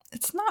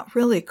it's not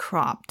really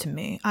cropped to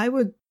me. I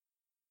would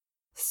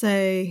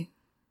say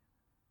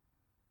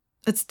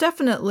it's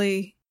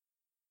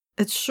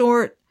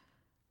short,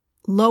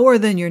 lower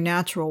than your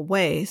natural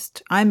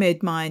waist. I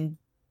made mine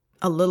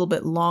a little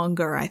bit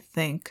longer, I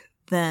think,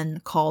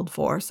 than called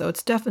for. So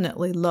it's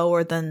definitely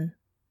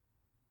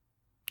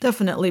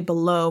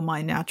below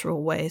my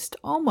natural waist,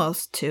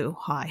 almost to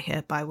high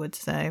hip, I would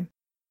say.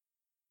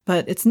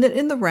 But it's knit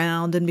in the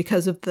round, and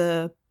because of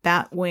the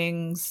bat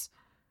wings,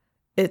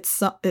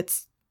 it's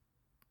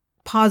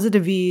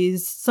positive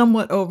ease,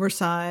 somewhat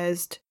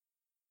oversized.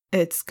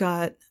 It's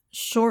got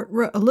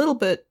a little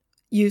bit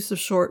use of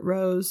short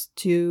rows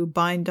to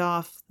bind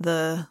off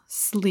the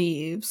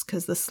sleeves,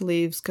 because the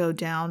sleeves go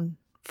down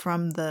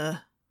from the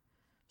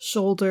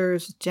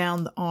shoulders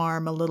down the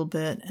arm a little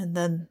bit, and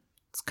then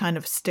it's kind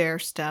of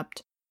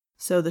stair-stepped.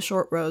 So the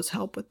short rows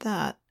help with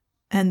that.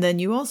 And then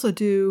you also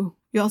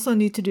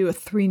need to do a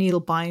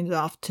 3-needle bind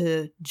off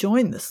to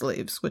join the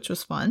sleeves, which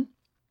was fun.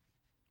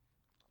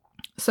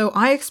 So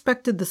I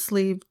expected the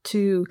sleeve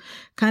to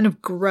kind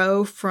of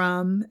grow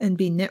from and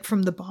be knit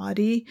from the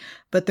body,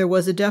 but there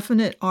was a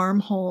definite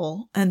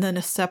armhole and then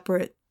a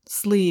separate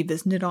sleeve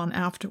is knit on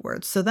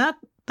afterwards. So that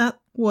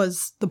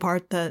was the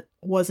part that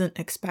wasn't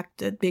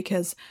expected,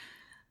 because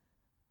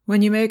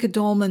when you make a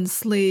dolman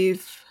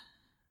sleeve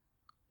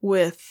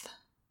with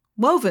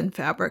woven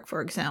fabric,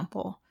 for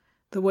example,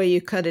 the way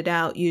you cut it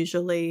out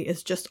usually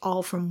is just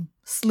all from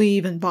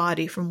sleeve and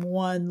body from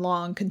one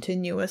long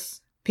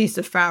continuous piece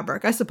of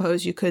fabric. I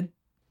suppose you could,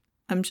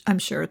 I'm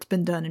sure it's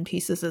been done in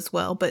pieces as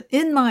well, but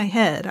in my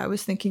head, I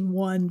was thinking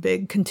one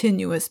big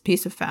continuous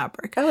piece of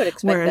fabric. I would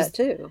expect that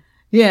too.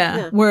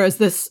 Yeah, whereas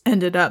this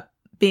ended up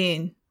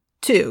being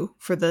 2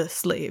 for the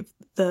sleeve,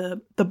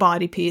 the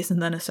body piece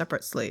and then a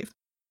separate sleeve.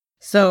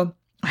 So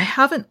I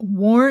haven't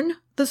worn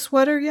the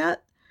sweater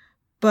yet,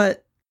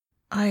 but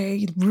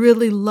I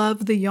really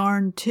love the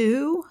yarn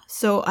too,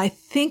 so I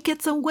think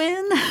it's a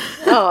win.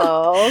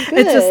 Oh, good.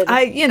 It's just,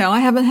 I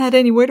haven't had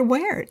anywhere to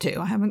wear it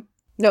to.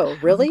 No,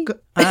 really?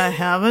 I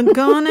haven't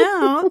gone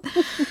out.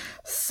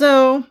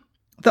 So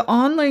the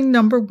onling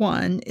number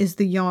 1 is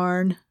the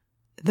yarn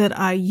that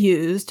I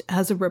used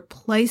as a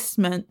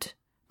replacement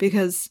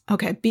because,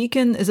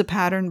 Beacon is a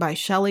pattern by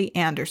Shelley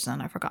Anderson,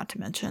 I forgot to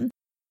mention,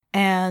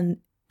 and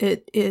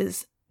it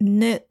is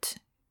knit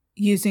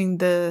using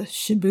the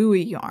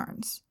Shibui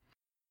yarns.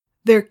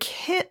 Their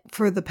kit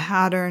for the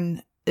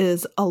pattern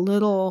is a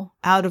little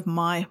out of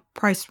my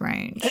price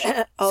range.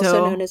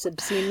 Also known as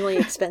obscenely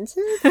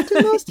expensive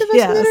to most of us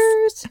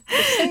knitters.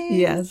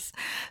 Yes.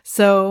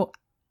 So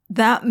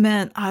that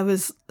meant I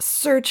was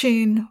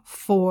searching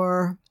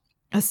for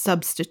a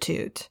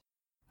substitute.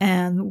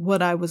 And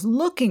what I was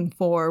looking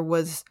for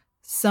was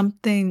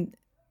something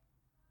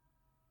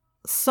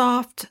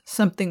soft,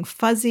 something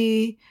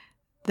fuzzy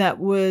that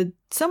would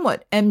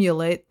somewhat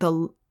emulate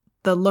the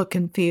look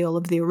and feel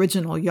of the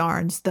original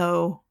yarns,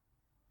 though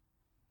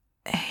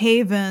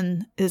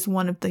Haven is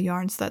one of the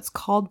yarns that's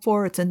called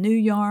for. It's a new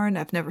yarn.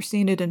 I've never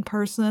seen it in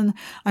person.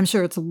 I'm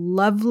sure it's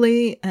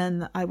lovely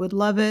and I would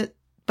love it.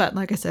 But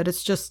like I said,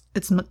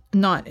 it's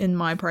not in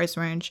my price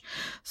range.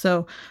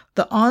 So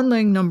the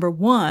onling number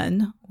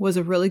 1 was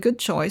a really good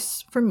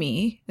choice for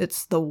me.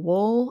 It's the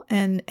wool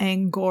and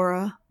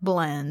Angora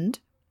blend.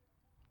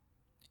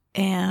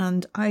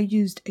 And I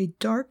used a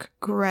dark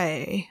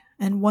gray.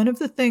 And one of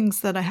the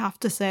things that I have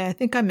to say, I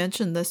think I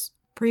mentioned this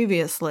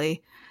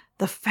previously,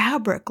 the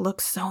fabric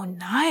looks so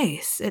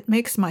nice. It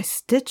makes my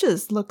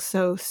stitches look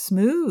so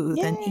smooth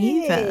and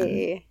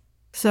even.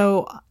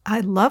 So I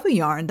love a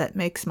yarn that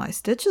makes my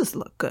stitches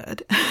look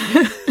good.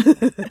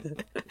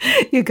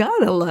 You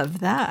gotta love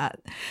that.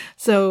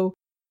 So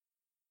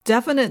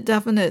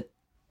definite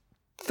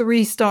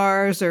 3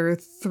 stars or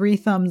 3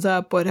 thumbs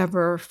up,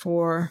 whatever,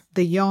 for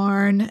the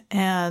yarn.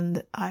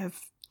 And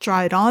I've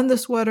tried on the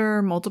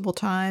sweater multiple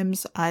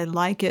times. I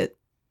like it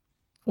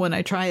when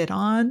I try it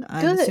on.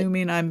 I'm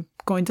assuming I'm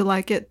going to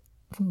like it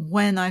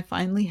when I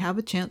finally have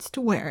a chance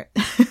to wear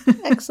it.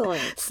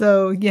 Excellent.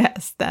 So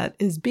yes, that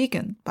is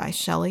Beacon by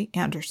Shelley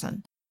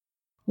Anderson.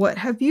 What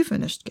have you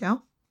finished,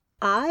 Gal?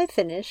 I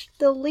finished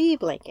The Lee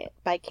Blanket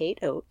by Kate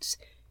Oates,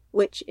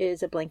 which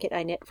is a blanket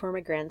I knit for my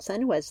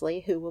grandson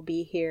Wesley, who will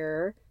be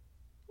here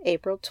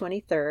April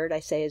 23rd, I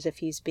say as if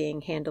he's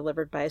being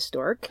hand-delivered by a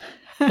stork.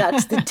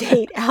 That's the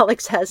date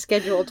Alex has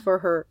scheduled for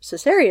her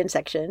cesarean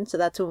section, so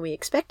that's when we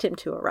expect him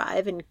to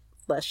arrive,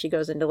 unless she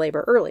goes into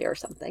labor early or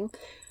something.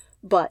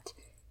 But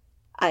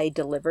I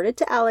delivered it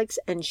to Alex,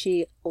 and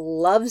she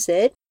loves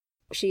it.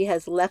 She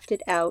has left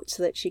it out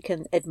so that she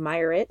can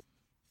admire it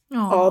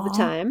all the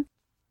time.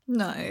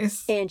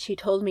 Nice. And she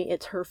told me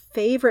it's her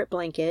favorite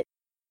blanket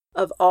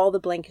of all the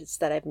blankets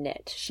that I've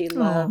knit. She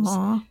loves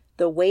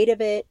the weight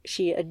of it.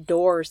 She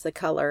adores the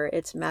color.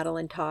 It's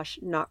Madeline Tosh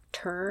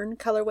Nocturne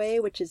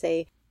colorway, which is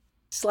a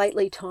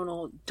slightly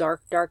tonal,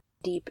 dark,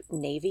 deep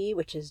navy,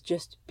 which is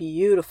just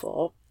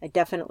beautiful. I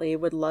definitely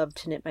would love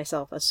to knit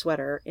myself a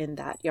sweater in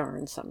that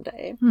yarn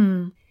someday.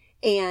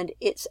 And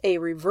it's a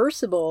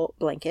reversible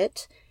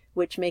blanket,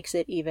 which makes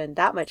it even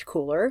that much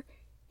cooler.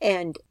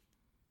 And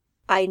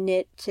I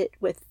knit it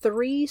with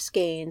 3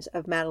 skeins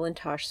of Madeline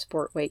Tosh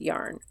sport weight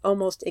yarn,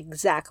 almost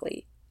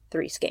exactly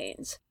 3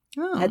 skeins.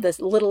 I had this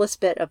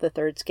littlest bit of the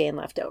 3rd skein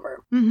left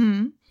over.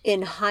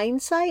 In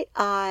hindsight,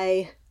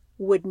 I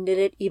would knit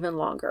it even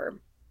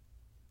longer,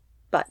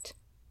 but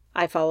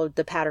I followed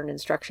the pattern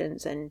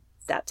instructions and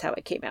that's how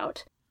it came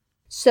out.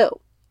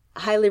 So, I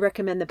highly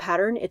recommend the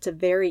pattern. It's a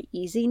very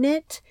easy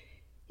knit.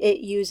 It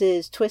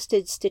uses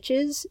twisted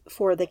stitches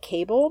for the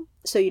cable,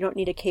 so you don't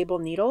need a cable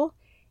needle,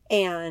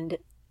 and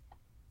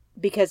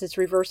because it's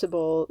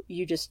reversible,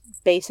 you just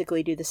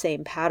basically do the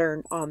same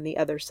pattern on the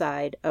other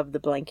side of the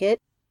blanket.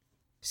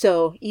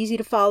 So easy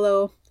to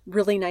follow,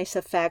 really nice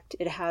effect.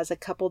 It has a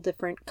couple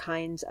different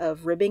kinds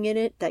of ribbing in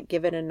it that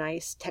give it a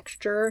nice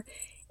texture.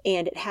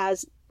 And it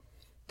has,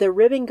 the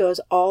ribbing goes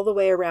all the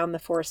way around the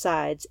 4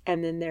 sides.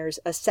 And then there's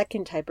a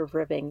second type of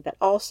ribbing that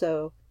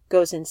also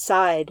goes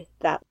inside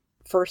that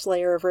first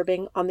layer of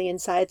ribbing on the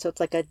inside. So it's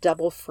like a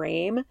double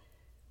frame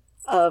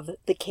of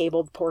the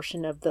cabled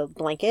portion of the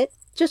blanket.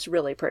 Just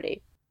really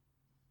pretty.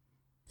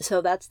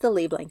 So that's the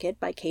Lee blanket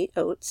by Kate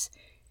Oates.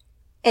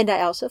 And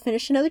I also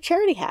finished another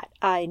charity hat.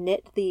 I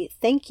knit the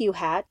Thank You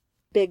hat,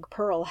 Big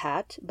Pearl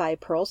hat by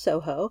Pearl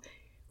Soho,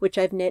 which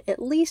I've knit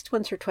at least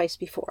once or twice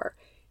before.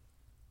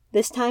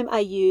 This time I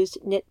used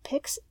Knit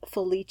Picks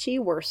Felici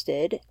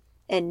worsted,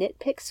 and Knit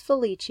Picks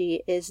Felici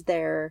is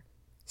their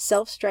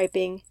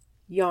self-striping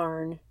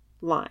yarn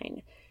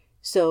line.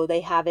 So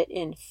they have it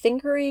in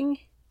fingering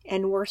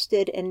and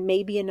worsted and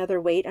maybe another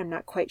weight, I'm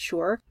not quite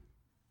sure.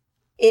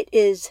 It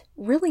is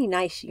really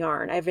nice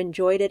yarn. I've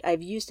enjoyed it.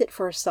 I've used it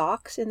for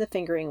socks in the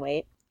fingering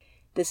weight.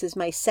 This is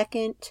my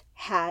second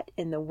hat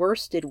in the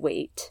worsted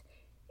weight.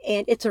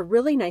 And it's a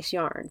really nice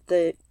yarn.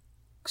 The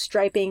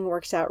striping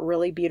works out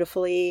really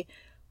beautifully.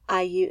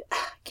 I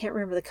can't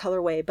remember the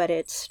colorway, but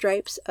it's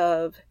stripes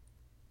of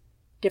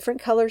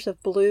different colors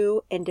of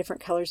blue and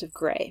different colors of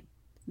gray.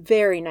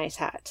 Very nice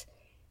hat.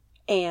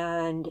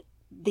 And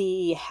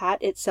the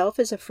hat itself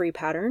is a free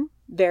pattern.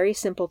 Very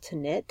simple to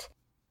knit.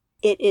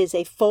 It is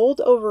a fold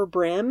over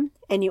brim,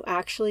 and you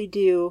actually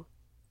do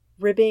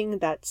ribbing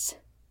that's,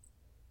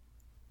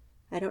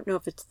 I don't know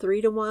if it's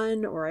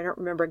 3-to-1, or I don't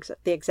remember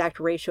the exact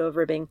ratio of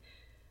ribbing,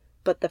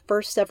 but the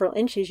first several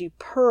inches you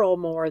purl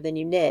more than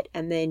you knit,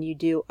 and then you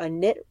do a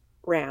knit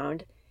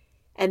round,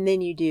 and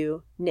then you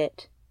do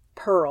knit,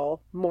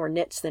 purl, more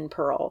knits than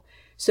purl.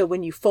 So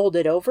when you fold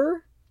it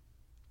over,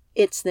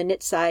 it's the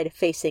knit side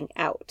facing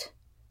out.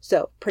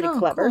 So pretty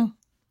clever. Cool.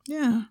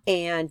 Yeah.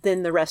 And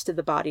then the rest of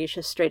the body is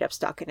just straight up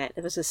stockinette.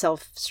 It was a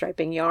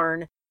self-striping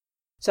yarn,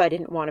 so I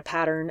didn't want a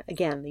pattern.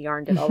 Again, the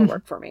yarn did all the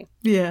work for me.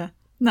 Yeah.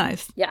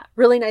 Nice. Yeah.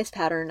 Really nice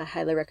pattern. I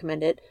highly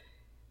recommend it.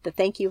 The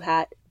Thank You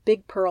hat,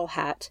 Big Pearl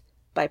hat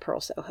by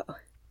Pearl Soho.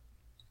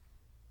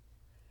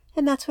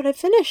 And that's what I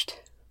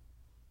finished.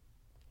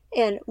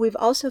 And we've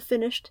also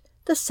finished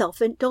the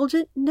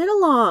Self-Indulgent Knit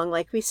Along.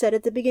 Like we said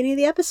at the beginning of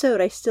the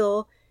episode, I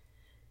still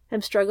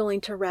I'm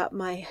struggling to wrap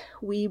my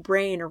wee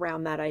brain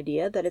around that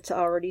idea that it's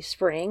already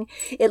spring.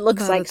 It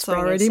looks like spring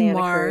already in Santa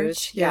March,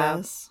 Cruz.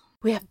 yes. Yeah.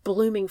 We have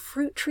blooming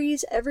fruit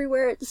trees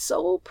everywhere. It's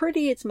so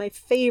pretty. It's my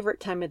favorite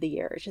time of the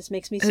year. It just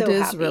makes me so happy.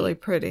 It is really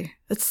pretty.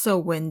 It's so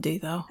windy,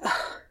 though.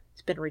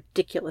 It's been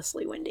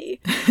ridiculously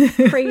windy.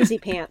 Crazy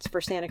pants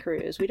for Santa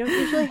Cruz. We don't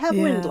usually have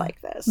wind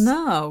like this.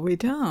 No, we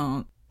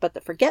don't. But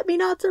the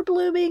forget-me-nots are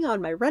blooming on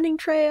my running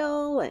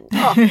trail. And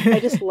I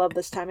just love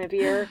this time of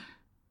year.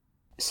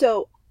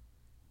 So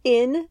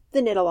in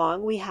the knit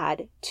along, we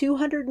had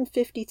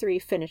 253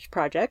 finished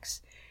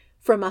projects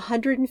from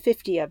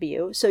 150 of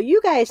you. So you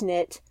guys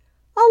knit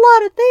a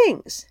lot of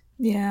things.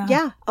 Yeah.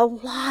 Yeah, a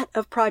lot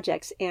of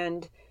projects.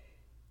 And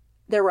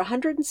there were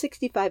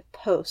 165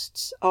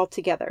 posts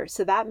altogether.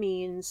 So that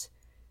means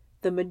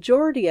the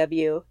majority of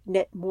you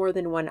knit more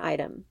than one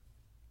item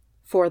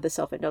for the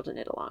Self-Indulgent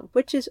Knit Along,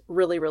 which is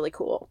really, really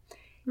cool.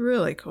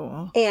 Really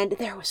cool. And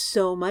there was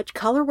so much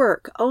color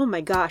work. Oh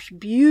my gosh,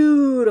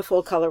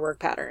 beautiful color work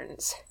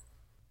patterns.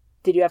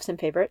 Did you have some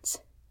favorites?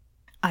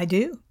 I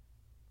do.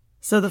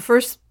 So the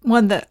first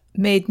one that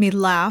made me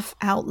laugh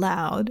out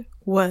loud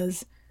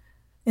was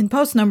in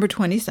post number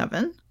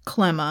 27,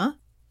 Clemma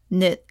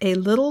knit a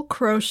little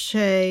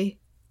crochet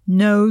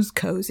nose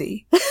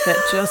cozy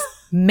that just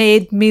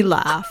made me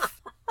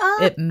laugh.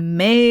 It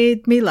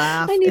made me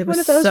laugh. I need it was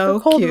one of those so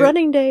for cold cute.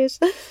 running days.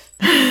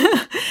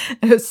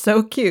 It was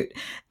so cute.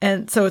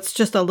 And so it's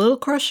just a little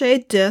crochet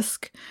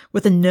disc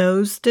with a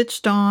nose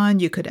stitched on.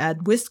 You could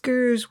add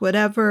whiskers,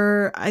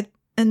 whatever.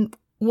 And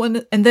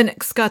then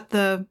it's got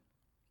the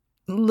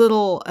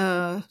little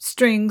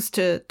strings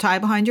to tie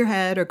behind your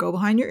head or go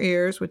behind your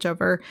ears,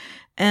 whichever.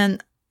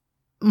 And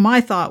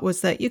my thought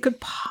was that you could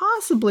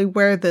possibly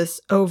wear this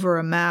over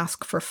a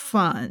mask for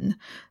fun,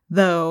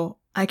 though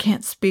I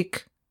can't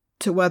speak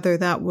to whether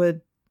that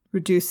would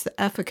reduce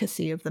the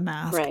efficacy of the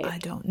mask. Right. I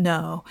don't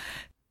know.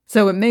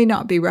 So it may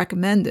not be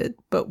recommended,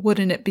 but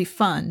wouldn't it be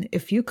fun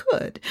if you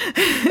could?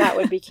 That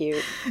would be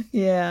cute.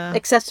 Yeah.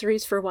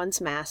 Accessories for one's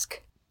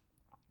mask.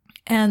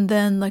 And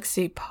then, let's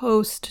see,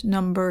 post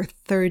number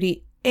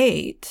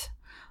 38,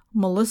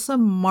 Melissa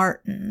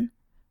Martin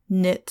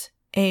knit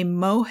a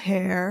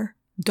mohair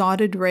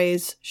dotted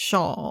rays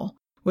shawl,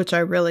 which I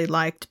really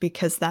liked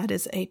because that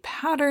is a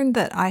pattern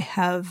that I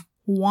have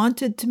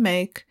wanted to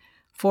make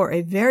for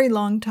a very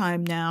long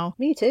time now.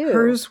 Me too.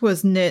 Hers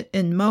was knit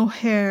in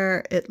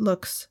mohair. It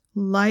looks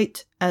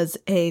light as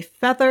a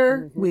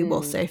feather. Mm-hmm. We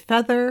will say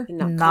feather,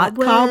 not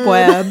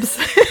cobwebs.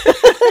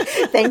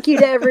 Thank you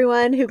to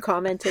everyone who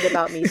commented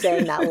about me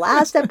saying that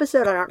last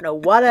episode. I don't know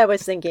what I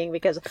was thinking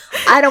because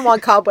I don't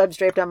want cobwebs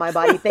draped on my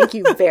body. Thank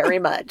you very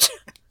much.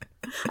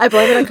 I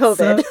blame it on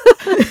COVID.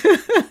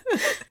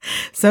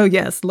 So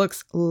yes,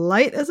 looks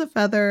light as a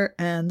feather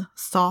and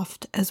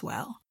soft as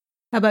well.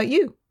 How about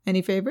you?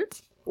 Any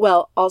favorites?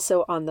 Well,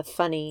 also on the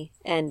funny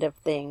end of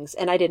things,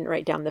 and I didn't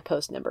write down the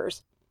post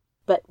numbers,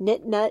 but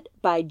Knit Nut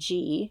by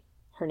G,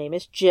 her name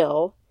is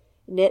Jill,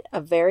 knit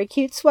a very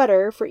cute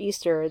sweater for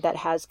Easter that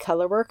has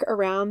colorwork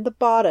around the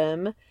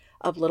bottom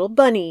of little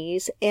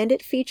bunnies, and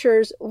it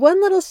features one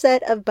little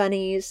set of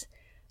bunnies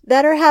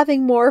that are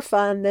having more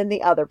fun than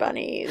the other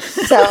bunnies.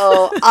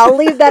 So I'll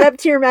leave that up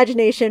to your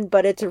imagination,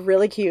 but it's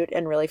really cute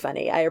and really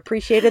funny. I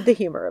appreciated the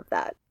humor of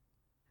that.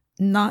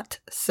 Not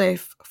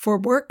safe for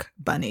work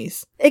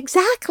bunnies.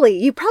 Exactly.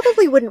 You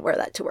probably wouldn't wear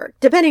that to work,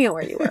 depending on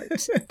where you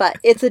worked, but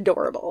it's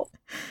adorable.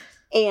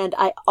 And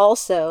I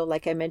also,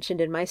 like I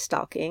mentioned in my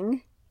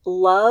stalking,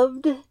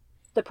 loved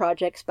the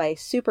projects by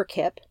Super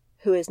Kip,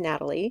 who is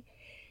Natalie.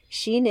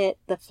 She knit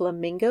the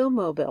Flamingo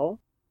Mobile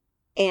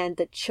and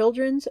the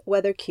Children's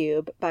Weather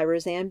Cube by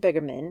Roseanne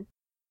Bigerman.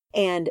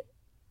 And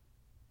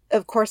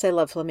of course I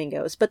love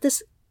flamingos, but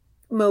this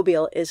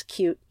mobile is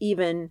cute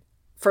even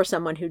for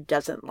someone who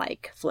doesn't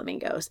like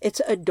flamingos.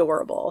 It's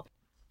adorable.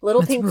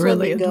 Little pink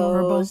really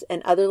flamingos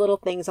and other little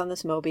things on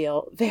this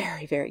mobile.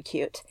 Very, very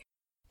cute.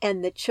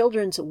 And the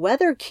Children's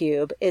Weather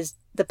Cube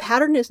the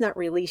pattern is not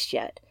released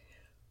yet.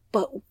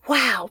 But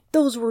wow,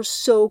 those were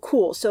so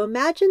cool. So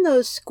imagine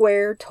those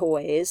square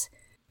toys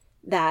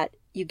that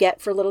you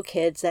get for little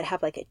kids that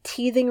have like a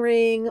teething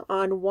ring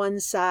on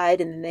one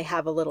side and then they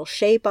have a little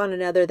shape on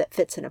another that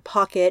fits in a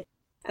pocket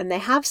and they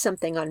have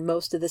something on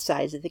most of the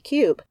sides of the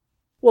cube.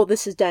 Well,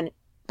 this is done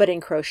but in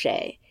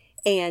crochet.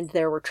 And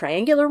there were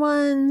triangular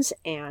ones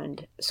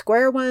and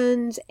square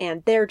ones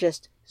and they're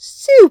just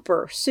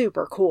super,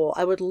 super cool.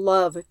 I would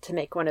love to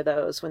make one of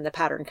those when the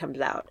pattern comes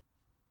out.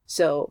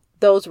 So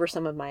those were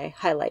some of my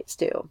highlights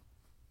too.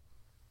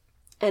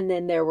 And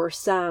then there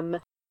was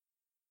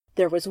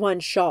one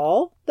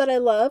shawl that I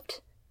loved.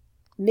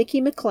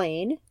 Mickey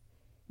McLean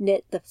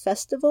knit the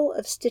Festival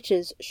of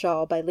Stitches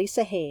shawl by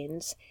Lisa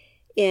Haynes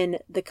in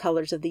the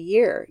colors of the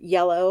year,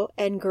 yellow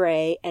and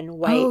gray and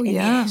white. Oh,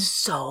 yeah. And it is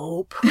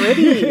so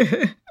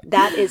pretty.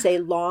 That is a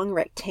long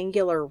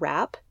rectangular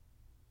wrap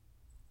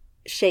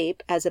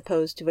shape as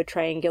opposed to a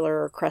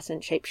triangular or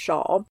crescent shaped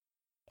shawl.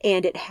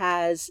 And it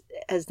has,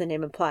 as the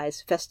name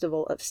implies,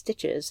 Festival of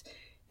Stitches.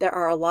 There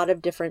are a lot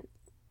of different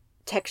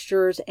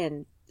textures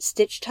and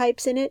stitch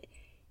types in it.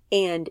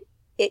 And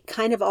it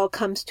kind of all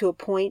comes to a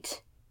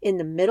point in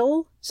the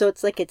middle. So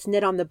it's like it's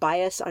knit on the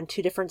bias on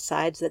two different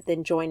sides that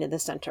then join in the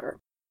center.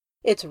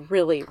 It's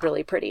really,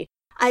 really pretty.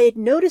 I had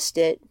noticed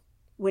it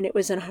when it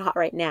was in Hot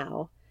Right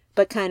Now,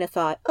 but kind of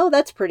thought, oh,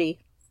 that's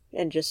pretty,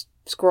 and just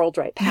scrolled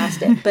right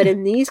past it. But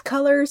in these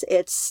colors,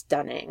 it's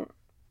stunning.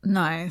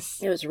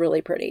 Nice. It was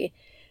really pretty.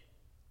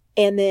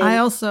 And then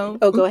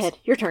go ahead.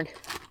 Your turn.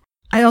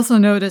 I also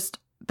noticed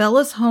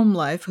Bella's Home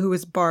Life, who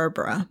is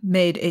Barbara,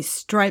 made a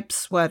striped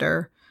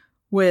sweater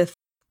with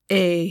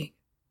a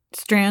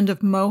strand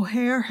of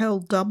mohair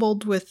held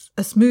doubled with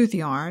a smooth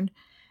yarn.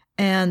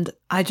 And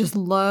I just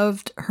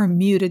loved her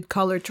muted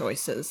color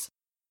choices.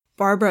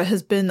 Barbara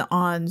has been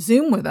on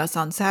Zoom with us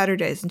on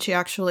Saturdays, and she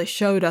actually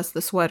showed us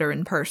the sweater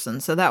in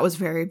person. So that was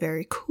very,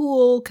 very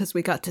cool because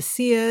we got to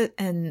see it.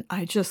 And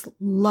I just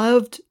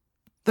loved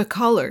the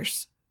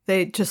colors.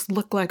 They just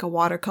look like a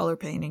watercolor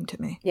painting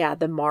to me. Yeah,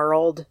 the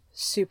marled,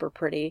 super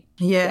pretty.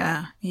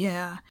 Yeah.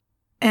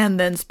 And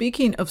then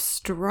speaking of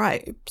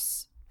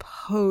stripes,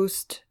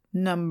 post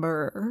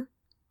number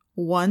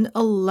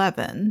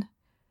 111,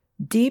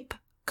 Deep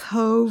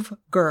Cove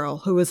Girl,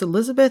 who is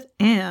Elizabeth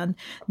Ann,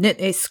 knit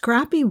a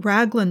scrappy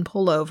raglan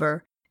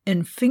pullover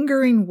in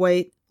fingering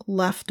weight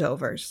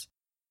leftovers.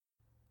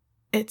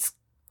 It's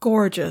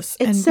gorgeous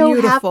it's and so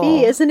beautiful.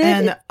 happy, isn't it?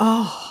 And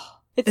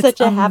it's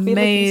such a happy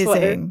looking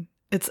sweater.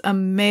 It's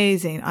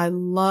amazing. I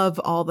love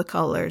all the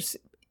colors.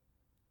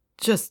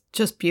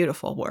 Just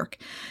beautiful work.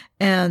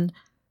 And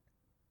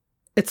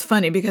it's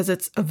funny because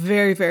it's a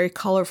very, very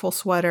colorful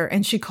sweater,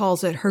 and she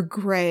calls it her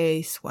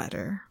gray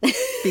sweater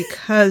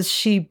because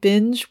she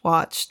binge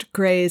watched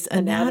Grey's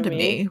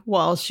Anatomy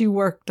while she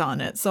worked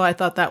on it. So I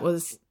thought that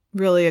was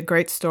really a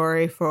great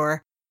story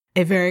for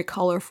a very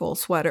colorful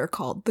sweater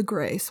called the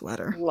gray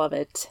sweater. Love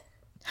it.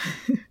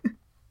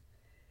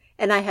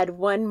 And I had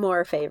one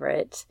more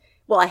favorite.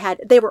 Well,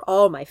 they were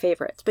all my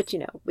favorites, but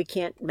we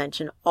can't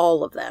mention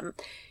all of them.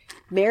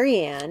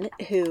 Marianne,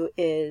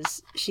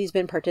 she's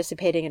been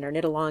participating in our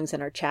knit-alongs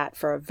and our chat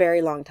for a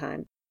very long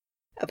time.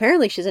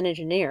 Apparently she's an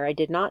engineer. I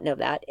did not know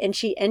that. And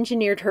she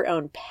engineered her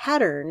own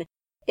pattern.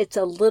 It's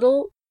a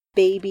little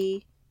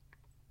baby,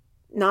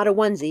 not a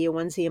onesie. A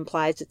onesie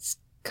implies it's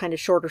kind of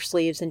shorter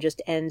sleeves and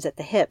just ends at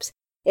the hips.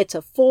 It's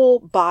a full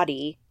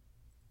body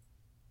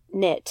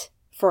knit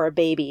for a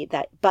baby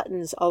that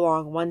buttons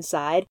along one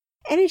side.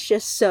 And it's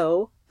just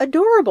so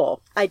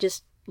adorable. I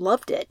just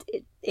loved it.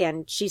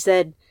 And she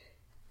said,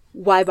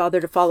 why bother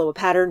to follow a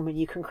pattern when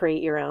you can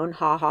create your own?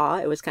 Ha ha.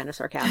 It was kind of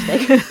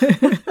sarcastic.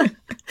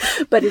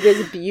 But it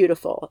is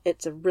beautiful.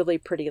 It's a really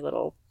pretty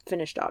little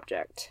finished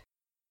object.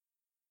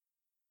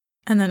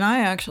 And then I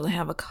actually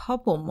have a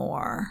couple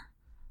more.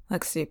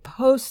 Let's see.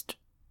 Post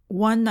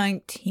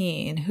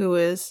 119, who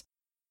is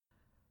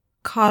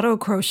Cotto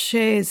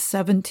Crochet's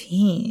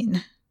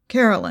 17.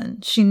 Carolyn,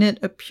 she knit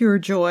a Pure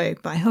Joy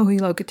by Joji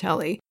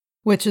Locatelli,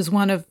 which is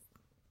one of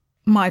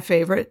my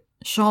favorite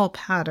shawl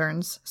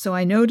patterns. So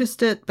I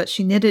noticed it, but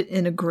she knit it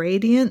in a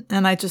gradient,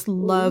 and I just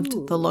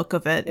loved the look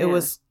of it. Yeah. It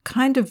was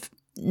kind of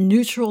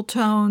neutral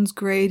tones,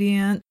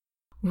 gradient,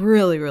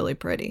 really, really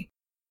pretty.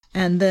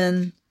 And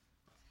then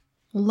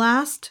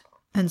last,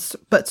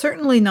 but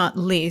certainly not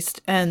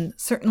least, and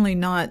certainly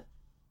not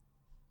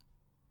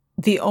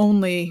the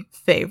only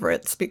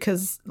favorites,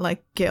 because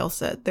like Gail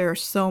said, there are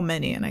so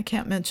many and I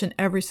can't mention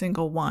every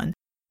single one.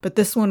 But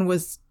this one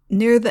was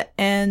near the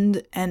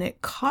end and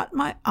it caught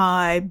my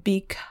eye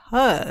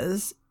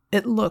because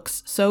it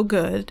looks so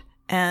good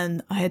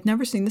and I had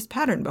never seen this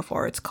pattern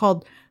before. It's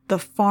called the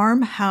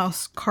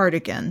Farmhouse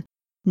Cardigan,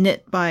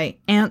 knit by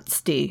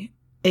Anstey,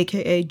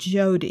 aka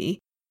Jody.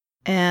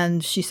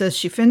 And she says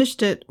she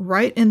finished it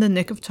right in the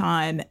nick of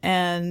time,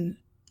 and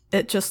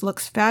it just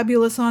looks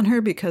fabulous on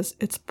her because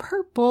it's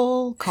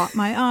purple, caught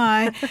my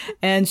eye,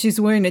 and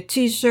she's wearing a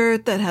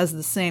t-shirt that has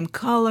the same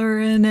color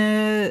in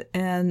it,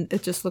 and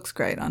it just looks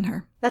great on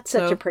her. That's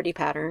such a pretty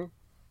pattern.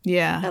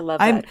 Yeah. I love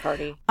that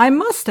party. I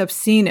must have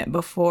seen it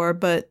before,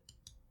 but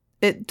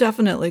it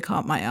definitely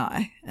caught my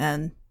eye,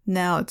 and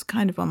now it's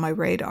kind of on my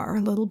radar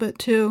a little bit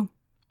too.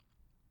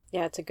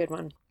 Yeah, it's a good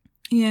one.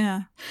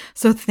 Yeah.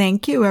 So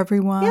thank you,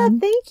 everyone. Yeah,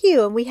 thank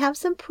you. And we have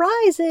some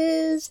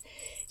prizes.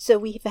 So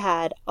we've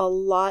had a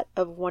lot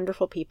of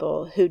wonderful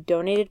people who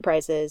donated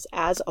prizes,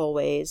 as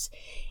always.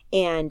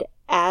 And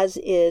as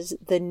is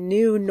the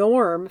new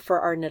norm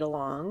for our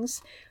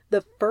knit-alongs,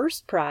 the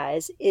first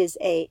prize is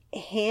a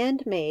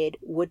handmade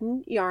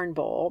wooden yarn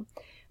bowl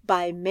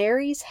by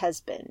Mary's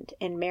husband.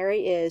 And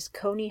Mary is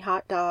Coney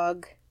Hot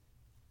Dog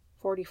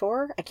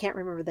 44. I can't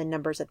remember the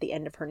numbers at the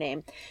end of her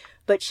name.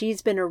 But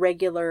she's been a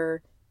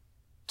regular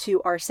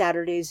to our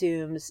Saturday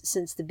Zooms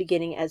since the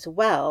beginning as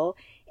well.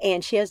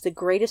 And she has the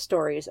greatest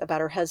stories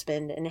about her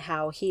husband and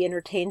how he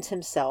entertains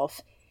himself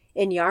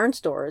in yarn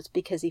stores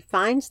because he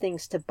finds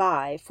things to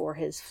buy for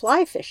his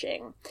fly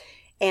fishing.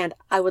 And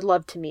I would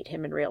love to meet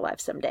him in real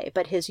life someday.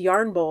 But his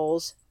yarn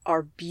bowls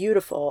are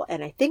beautiful.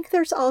 And I think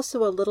there's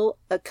also a little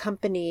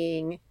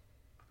accompanying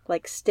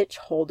like stitch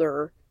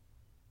holder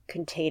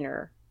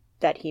container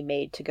that he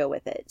made to go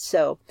with it.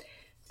 So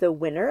the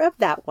winner of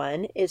that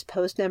one is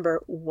post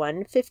number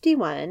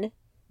 151,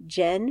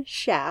 Jen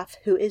Schaff,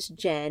 who is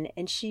Jen,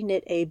 and she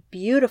knit a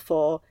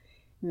beautiful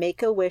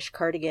Make-A-Wish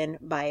cardigan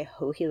by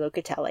Joji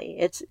Locatelli.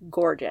 It's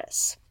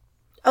gorgeous.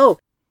 Oh,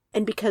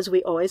 and because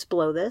we always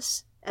blow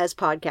this as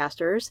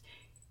podcasters,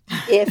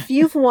 if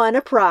you've won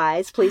a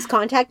prize, please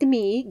contact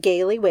me,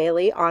 Gaily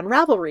Whaley, on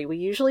Ravelry. We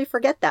usually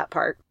forget that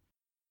part.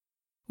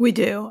 We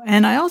do.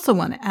 And I also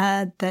want to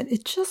add that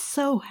it just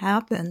so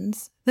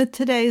happens that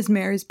today is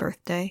Mary's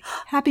birthday.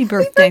 Happy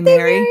birthday,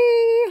 Mary.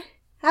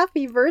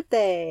 Happy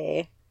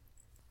birthday.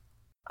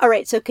 All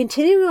right, so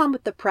continuing on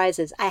with the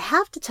prizes, I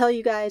have to tell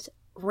you guys,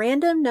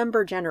 Random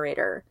Number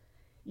Generator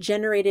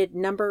generated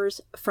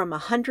numbers from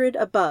 100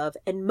 above,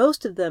 and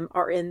most of them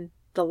are in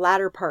the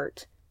latter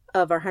part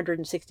of our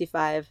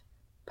 165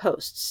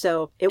 posts.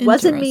 So it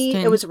wasn't me,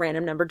 it was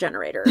Random Number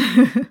Generator.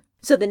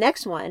 So the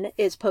next one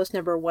is post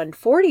number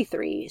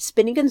 143,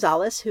 Spinny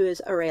Gonzalez, who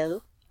is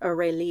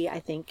Aurelie,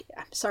 I think.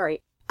 I'm sorry.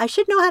 I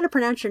should know how to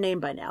pronounce your name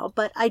by now,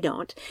 but I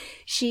don't.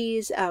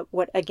 She's,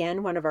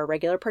 one of our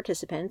regular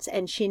participants,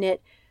 and she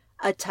knit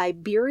a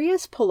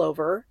Tiberius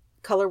pullover,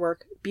 color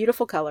work,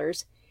 beautiful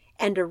colors,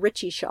 and a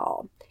Richie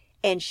shawl.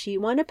 And she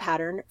won a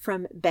pattern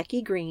from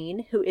Becky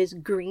Green, who is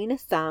Green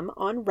Thumb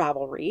on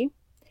Ravelry.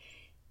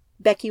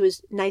 Becky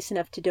was nice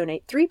enough to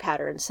donate 3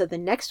 patterns. So the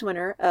next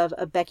winner of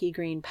a Becky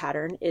Green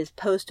pattern is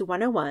Post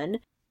 101,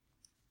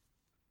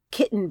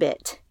 Kitten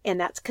Bit, and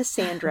that's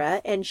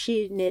Cassandra, and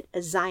she knit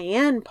a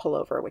Cyan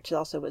pullover, which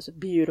also was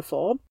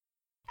beautiful.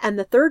 And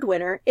the third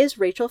winner is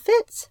Rachel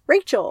Fitz.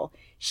 Rachel,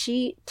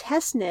 she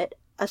test knit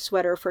a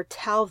sweater for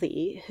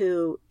Talvy,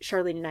 who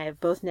Charlene and I have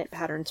both knit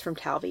patterns from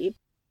Talvy.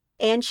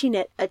 And she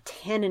knit a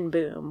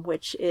Tannenboom,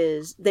 which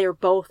is, they're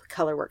both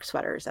colorwork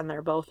sweaters, and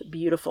they're both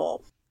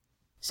beautiful.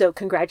 So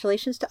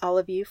congratulations to all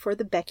of you for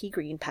the Becky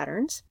Green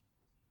patterns.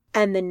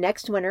 And the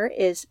next winner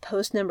is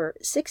post number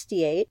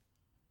 68,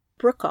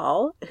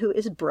 Brookall, who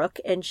is Brooke,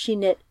 and she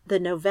knit the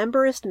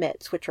Novemberist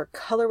mitts, which are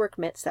colorwork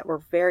mitts that were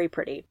very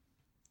pretty.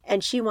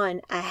 And she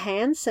won a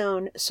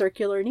hand-sewn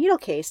circular needle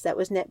case that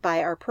was knit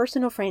by our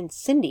personal friend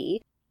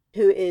Cindy,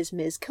 who is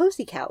Ms.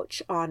 Cozy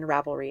Couch on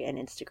Ravelry and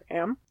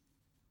Instagram.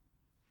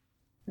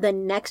 The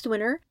next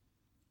winner,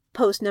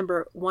 post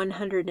number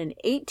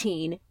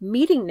 118,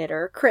 meeting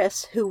knitter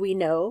Chris, who we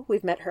know,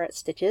 we've met her at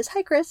Stitches.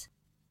 Hi, Chris.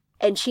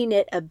 And she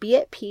knit a Be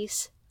at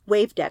Peace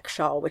wave deck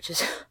shawl, which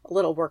is a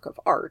little work of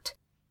art.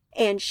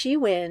 And she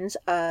wins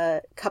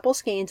a couple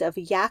skeins of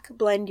Yak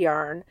Blend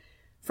yarn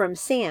from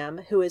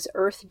Sam, who is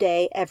Earth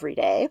Day Every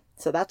Day.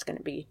 So that's going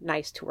to be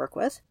nice to work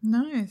with.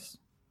 Nice.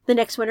 The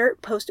next winner,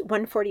 post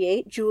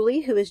 148,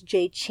 Julie, who is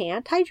Jade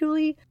Chant. Hi,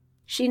 Julie.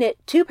 She knit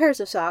 2 pairs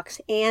of socks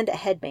and a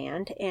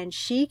headband, and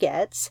she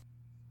gets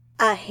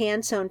a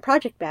hand-sewn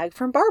project bag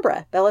from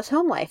Barbara, Bella's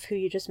Home Life, who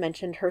you just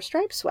mentioned her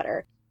striped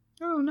sweater.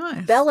 Oh,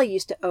 nice. Bella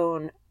used to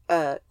own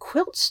a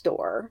quilt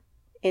store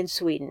in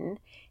Sweden,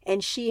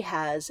 and she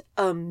has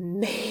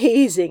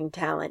amazing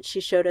talent. She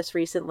showed us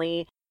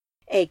recently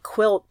a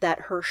quilt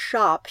that her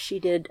shop, she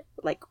did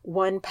like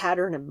 1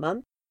 pattern a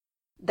month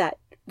that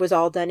was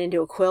all done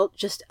into a quilt.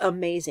 Just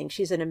amazing.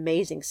 She's an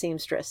amazing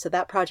seamstress. So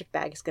that project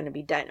bag is going to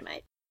be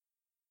dynamite.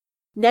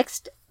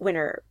 Next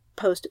winner,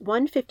 post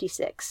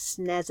 156,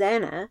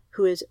 Snazana,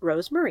 who is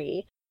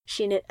Rosemarie.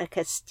 She knit a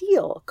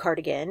Castile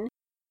cardigan,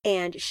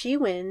 and she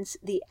wins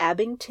the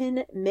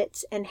Abington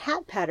mitts and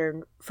hat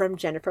pattern from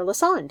Jennifer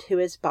Lassonde, who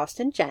is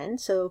Boston Jen.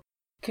 So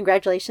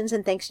congratulations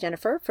and thanks,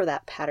 Jennifer, for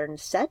that pattern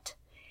set.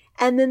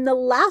 And then the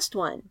last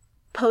one,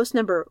 post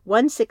number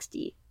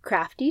 160,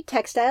 Crafty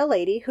Textile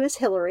Lady, who is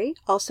Hillary,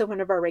 also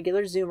one of our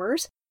regular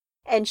Zoomers.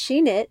 And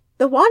she knit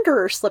the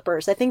Wanderer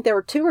slippers. I think there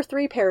were 2 or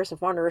 3 pairs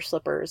of Wanderer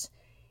slippers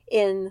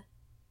in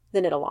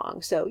the knit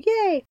along. So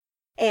yay!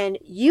 And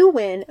you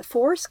win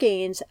 4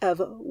 skeins of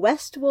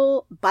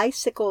Westwool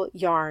bicycle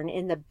yarn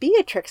in the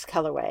Beatrix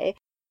colorway,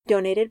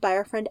 donated by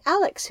our friend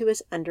Alex, who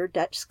is Under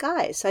Dutch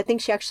Skies. So I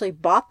think she actually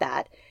bought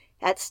that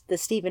at the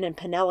Stephen and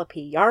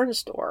Penelope yarn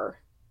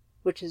store,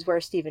 which is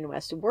where Stephen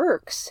West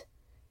works.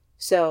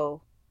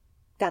 So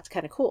that's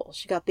kind of cool.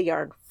 She got the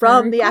yarn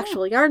from the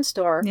actual yarn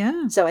store.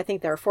 Yeah. So I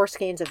think there are 4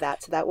 skeins of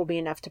that. So that will be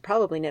enough to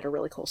probably knit a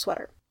really cool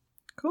sweater.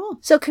 Cool.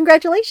 So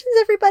congratulations,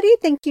 everybody.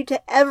 Thank you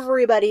to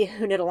everybody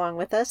who knit along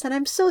with us. And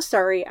I'm so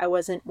sorry I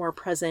wasn't more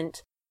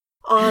present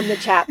on the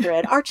chat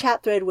thread. Our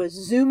chat thread was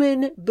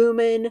zooming,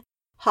 booming,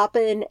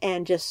 hopping,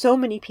 and just so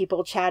many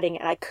people chatting.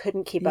 And I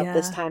couldn't keep up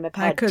this time. I've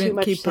had too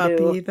much to do. I couldn't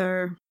keep up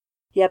either.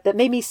 Yep, that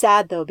made me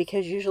sad, though,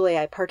 because usually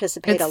I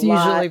participate a lot.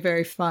 It's usually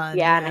very fun.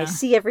 Yeah, and I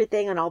see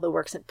everything and all the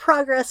works in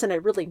progress, and I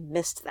really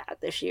missed that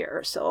this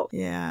year. So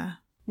yeah.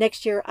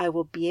 Next year, I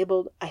will be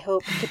able, I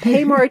hope, to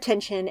pay more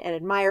attention and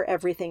admire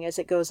everything as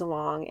it goes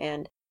along,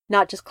 and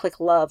not just click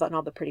love on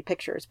all the pretty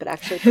pictures, but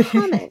actually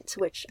comment,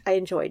 which I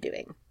enjoy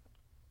doing.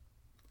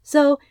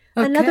 So,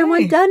 another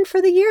one done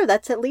for the year.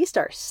 That's at least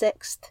our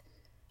 6th,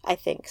 I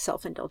think,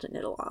 self-indulgent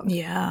knit along.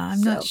 Yeah,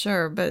 I'm not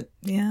sure, but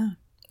yeah.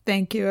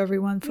 Thank you,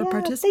 everyone, for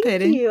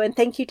participating. Thank you. And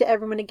thank you to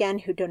everyone again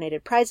who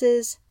donated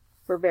prizes.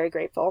 We're very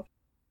grateful.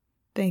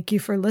 Thank you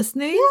for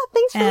listening. Yeah,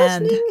 thanks for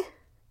listening.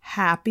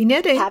 Happy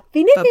knitting.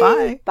 Happy knitting.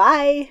 Bye-bye.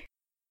 Bye.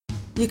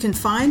 You can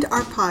find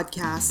our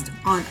podcast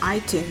on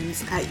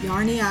iTunes at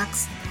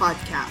Yarniacs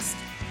Podcast.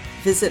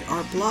 Visit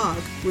our blog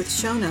with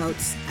show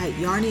notes at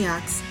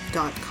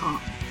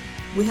yarniacs.com.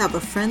 We have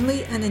a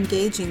friendly and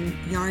engaging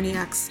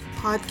Yarniacs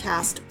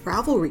podcast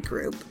Ravelry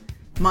group.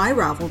 My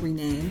Ravelry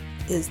name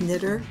is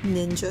Knitter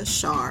Ninja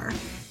Shar.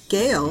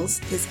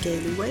 Gail's is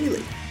Gaily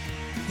Whaley.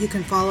 You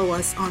can follow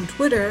us on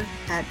Twitter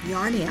at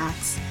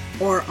Yarniacs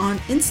or on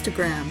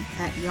Instagram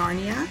at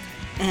Yarniac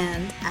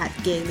and at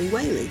Gaily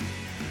Whaley.